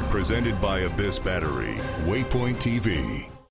 Eastern. Presented by Abyss Battery. Waypoint TV.